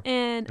 Yeah.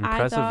 And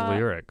impressive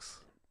lyrics.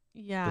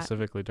 Yeah.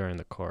 Specifically during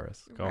the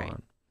chorus. Go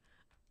on.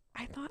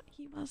 I thought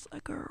he was a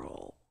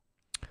girl.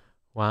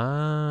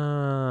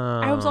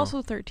 Wow. I was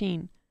also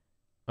 13.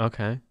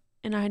 Okay.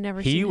 And I had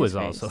never seen his face. He was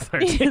also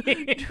 13.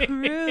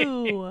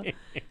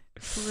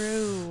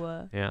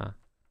 True. Yeah.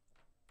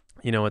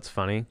 You know what's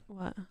funny?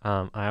 What?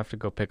 I have to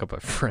go pick up a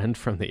friend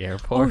from the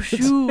airport. Oh,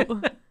 shoot.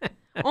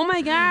 Oh,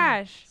 my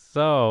gosh.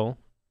 So.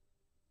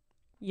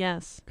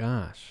 Yes.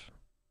 Gosh.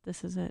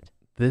 This is it.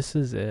 This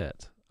is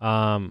it.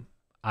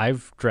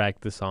 I've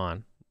dragged this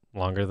on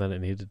longer than it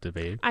needed to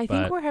be. I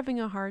think we're having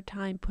a hard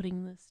time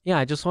putting this. Yeah,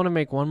 I just want to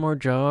make one more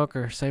joke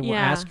or say,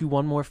 ask you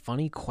one more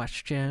funny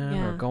question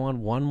or go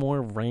on one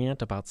more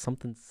rant about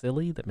something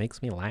silly that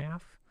makes me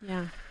laugh.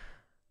 Yeah.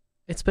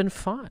 It's been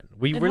fun.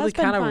 We really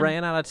kind of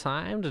ran out of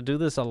time to do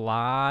this a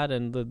lot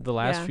in the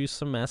last few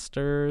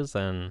semesters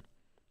and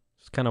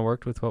just kind of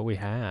worked with what we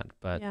had.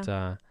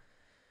 But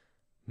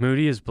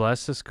Moody has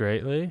blessed us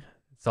greatly.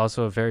 It's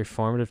also a very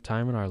formative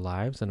time in our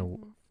lives and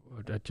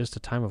just a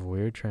time of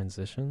weird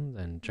transitions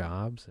and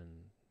jobs and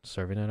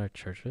serving at our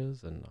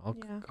churches and all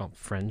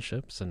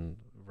friendships and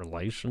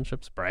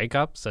relationships,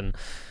 breakups. And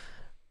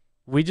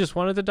we just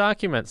wanted to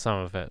document some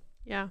of it.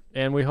 Yeah.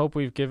 And we hope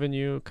we've given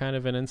you kind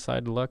of an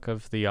inside look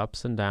of the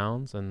ups and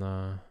downs and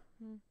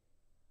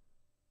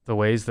the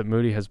ways that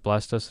Moody has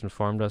blessed us and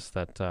formed us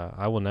that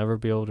I will never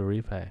be able to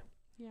repay.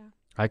 Yeah.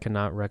 I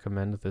cannot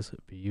recommend this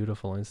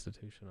beautiful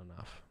institution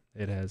enough.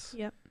 It has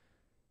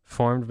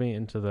formed me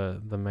into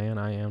the man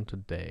I am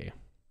today.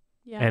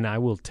 Yeah. And I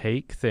will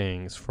take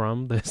things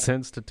from this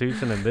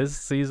institution and this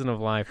season of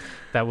life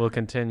that will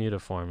continue to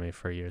form me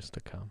for years to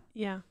come.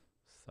 Yeah.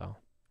 So,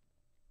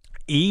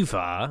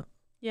 Eva.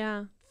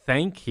 Yeah.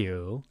 thank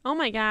you. Oh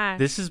my gosh.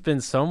 This has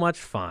been so much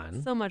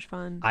fun. So much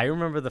fun. I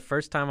remember the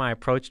first time I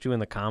approached you in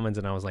the Commons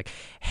and I was like,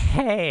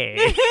 hey,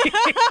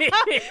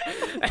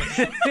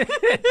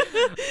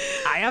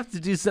 I have to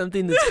do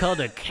something that's called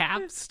a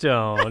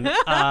capstone.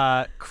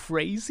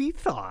 Crazy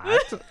thought.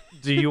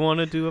 Do you want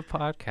to do a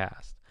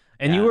podcast?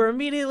 And you were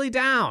immediately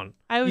down.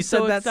 I was You said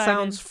so that excited.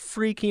 sounds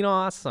freaking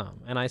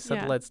awesome. And I said,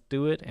 Yeah. let's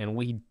do it. And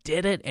we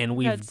did it. And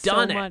we've Had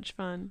done so it. much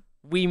fun.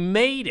 We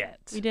made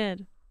it. We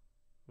did.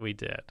 We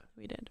did.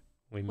 We did.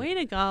 We Way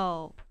to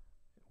go.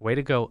 Way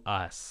to go,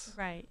 us.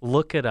 Right.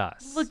 Look at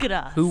us. Look at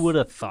us. Who would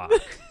have thought?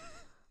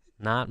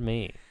 Not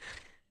me.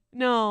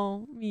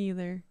 No, me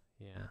either.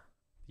 Yeah.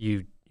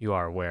 You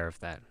are aware of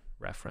that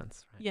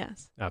reference, right?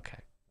 Yes. Okay.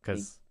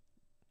 Because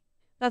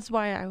That's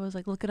why I was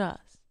like, look at us.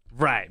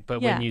 right,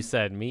 but Yeah. when you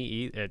said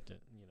me,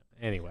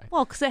 anyway.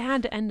 Well, because it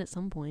had to end at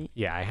some point.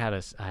 Yeah, I had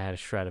a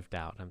shred of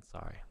doubt. I'm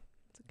sorry.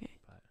 It's okay.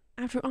 But-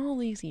 After all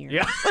these years.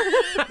 Yeah.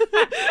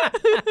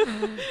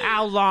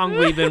 How long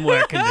we been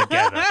working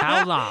together?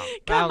 How long?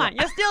 Come on,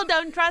 you still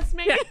don't trust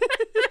me?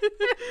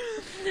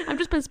 I've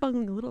just been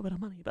smuggling a little bit of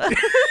money, but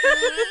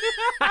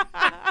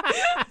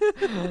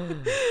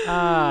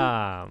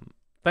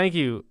Thank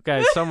you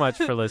guys so much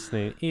for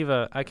listening.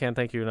 Eva, I can't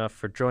thank you enough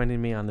for joining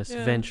me on this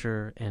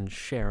venture and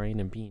sharing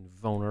and being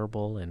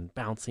vulnerable and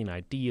bouncing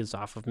ideas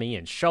off of me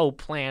and show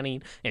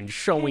planning and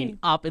showing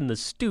up in the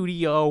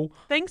studio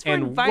thanks for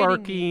and inviting me.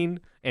 working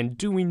and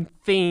doing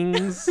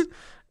things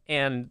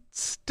and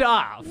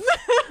stuff.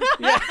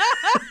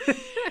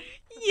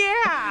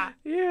 Yeah.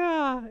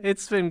 Yeah,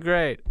 it's been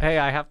great. Hey,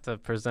 I have to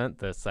present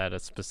this at a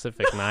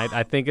specific night.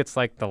 I think it's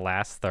like the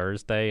last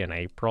Thursday in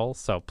April,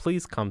 so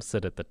please come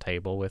sit at the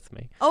table with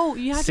me. Oh,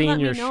 you have Senior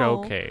to let me know.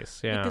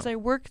 showcase, yeah. Because I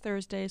work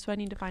Thursday, so I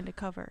need to find a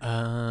cover.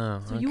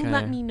 Oh, So you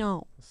let me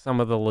know.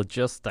 Some of the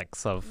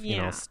logistics of,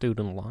 Yeah.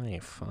 student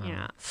life.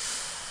 Yeah.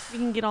 We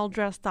can get all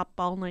dressed up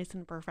all nice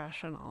and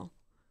professional.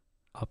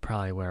 I'll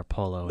probably wear a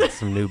polo and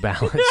some New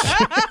Balance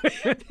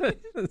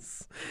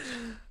shoes.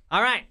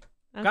 All right.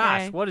 Okay.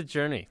 Gosh, what a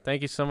journey.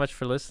 Thank you so much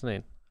for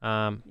listening.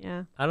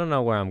 Yeah. I don't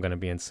know where I'm going to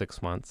be in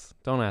 6 months.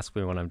 Don't ask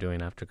me what I'm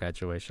doing after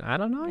graduation. I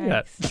don't know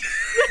yet.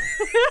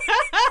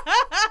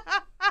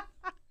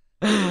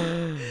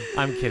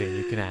 I'm kidding.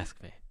 You can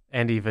ask me.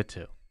 And Eva,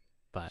 too.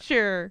 But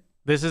Sure.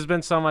 this has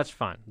been so much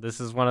fun. This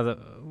is one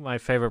of my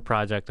favorite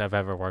projects I've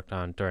ever worked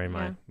on during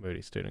my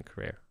Moody student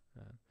career.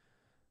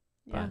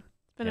 Yeah.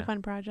 It's been a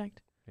fun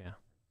project. Yeah.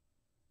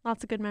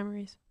 Lots of good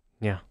memories.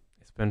 Yeah.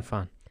 It's been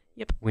fun.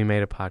 Yep. We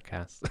made a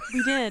podcast.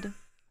 We did.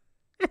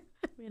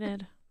 We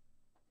did.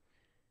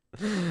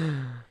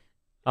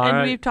 All and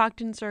right. we've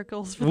talked in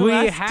circles for the We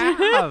last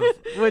have,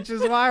 which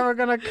is why we're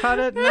going to cut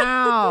it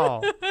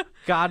now.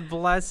 God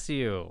bless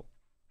you.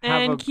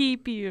 and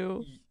keep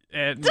you.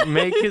 And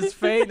make his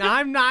fate.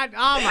 I'm not.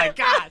 Oh, my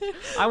gosh.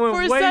 I went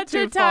For way such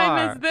too a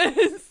time far. as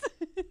this.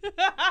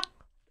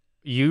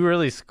 You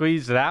really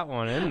squeezed that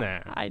one in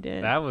there. I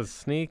did. That was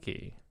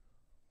sneaky.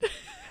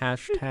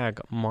 Hashtag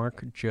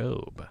Mark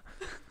Job.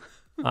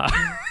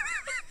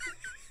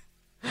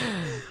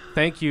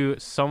 Thank you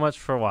so much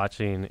for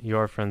watching.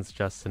 Your friends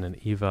Justin and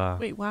Eva.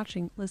 Wait,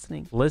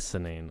 listening.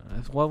 Listening.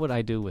 What would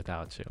I do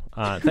without you?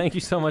 Thank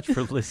you so much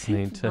for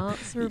listening to Not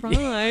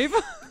survive.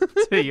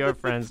 to your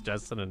friends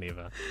Justin and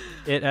Eva.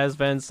 It has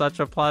been such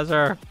a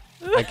pleasure.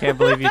 I can't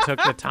believe you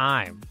took the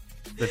time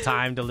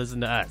to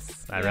listen to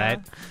us. All right.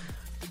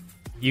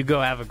 You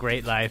go have a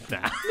great life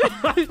now.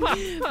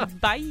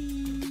 Bye.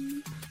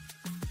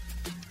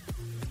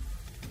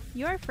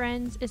 Your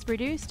Friends is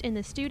produced in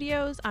the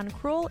studios on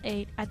Kroll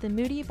 8 at the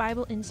Moody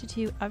Bible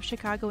Institute of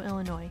Chicago,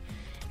 Illinois,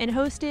 and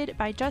hosted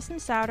by Justin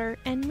Souter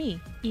and me,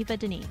 Eva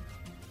Denis.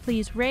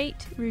 Please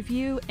rate,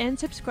 review, and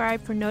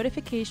subscribe for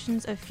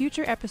notifications of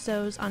future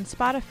episodes on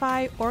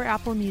Spotify or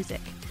Apple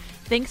Music.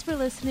 Thanks for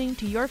listening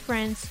to Your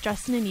Friends,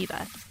 Justin and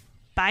Eva.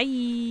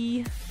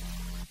 Bye!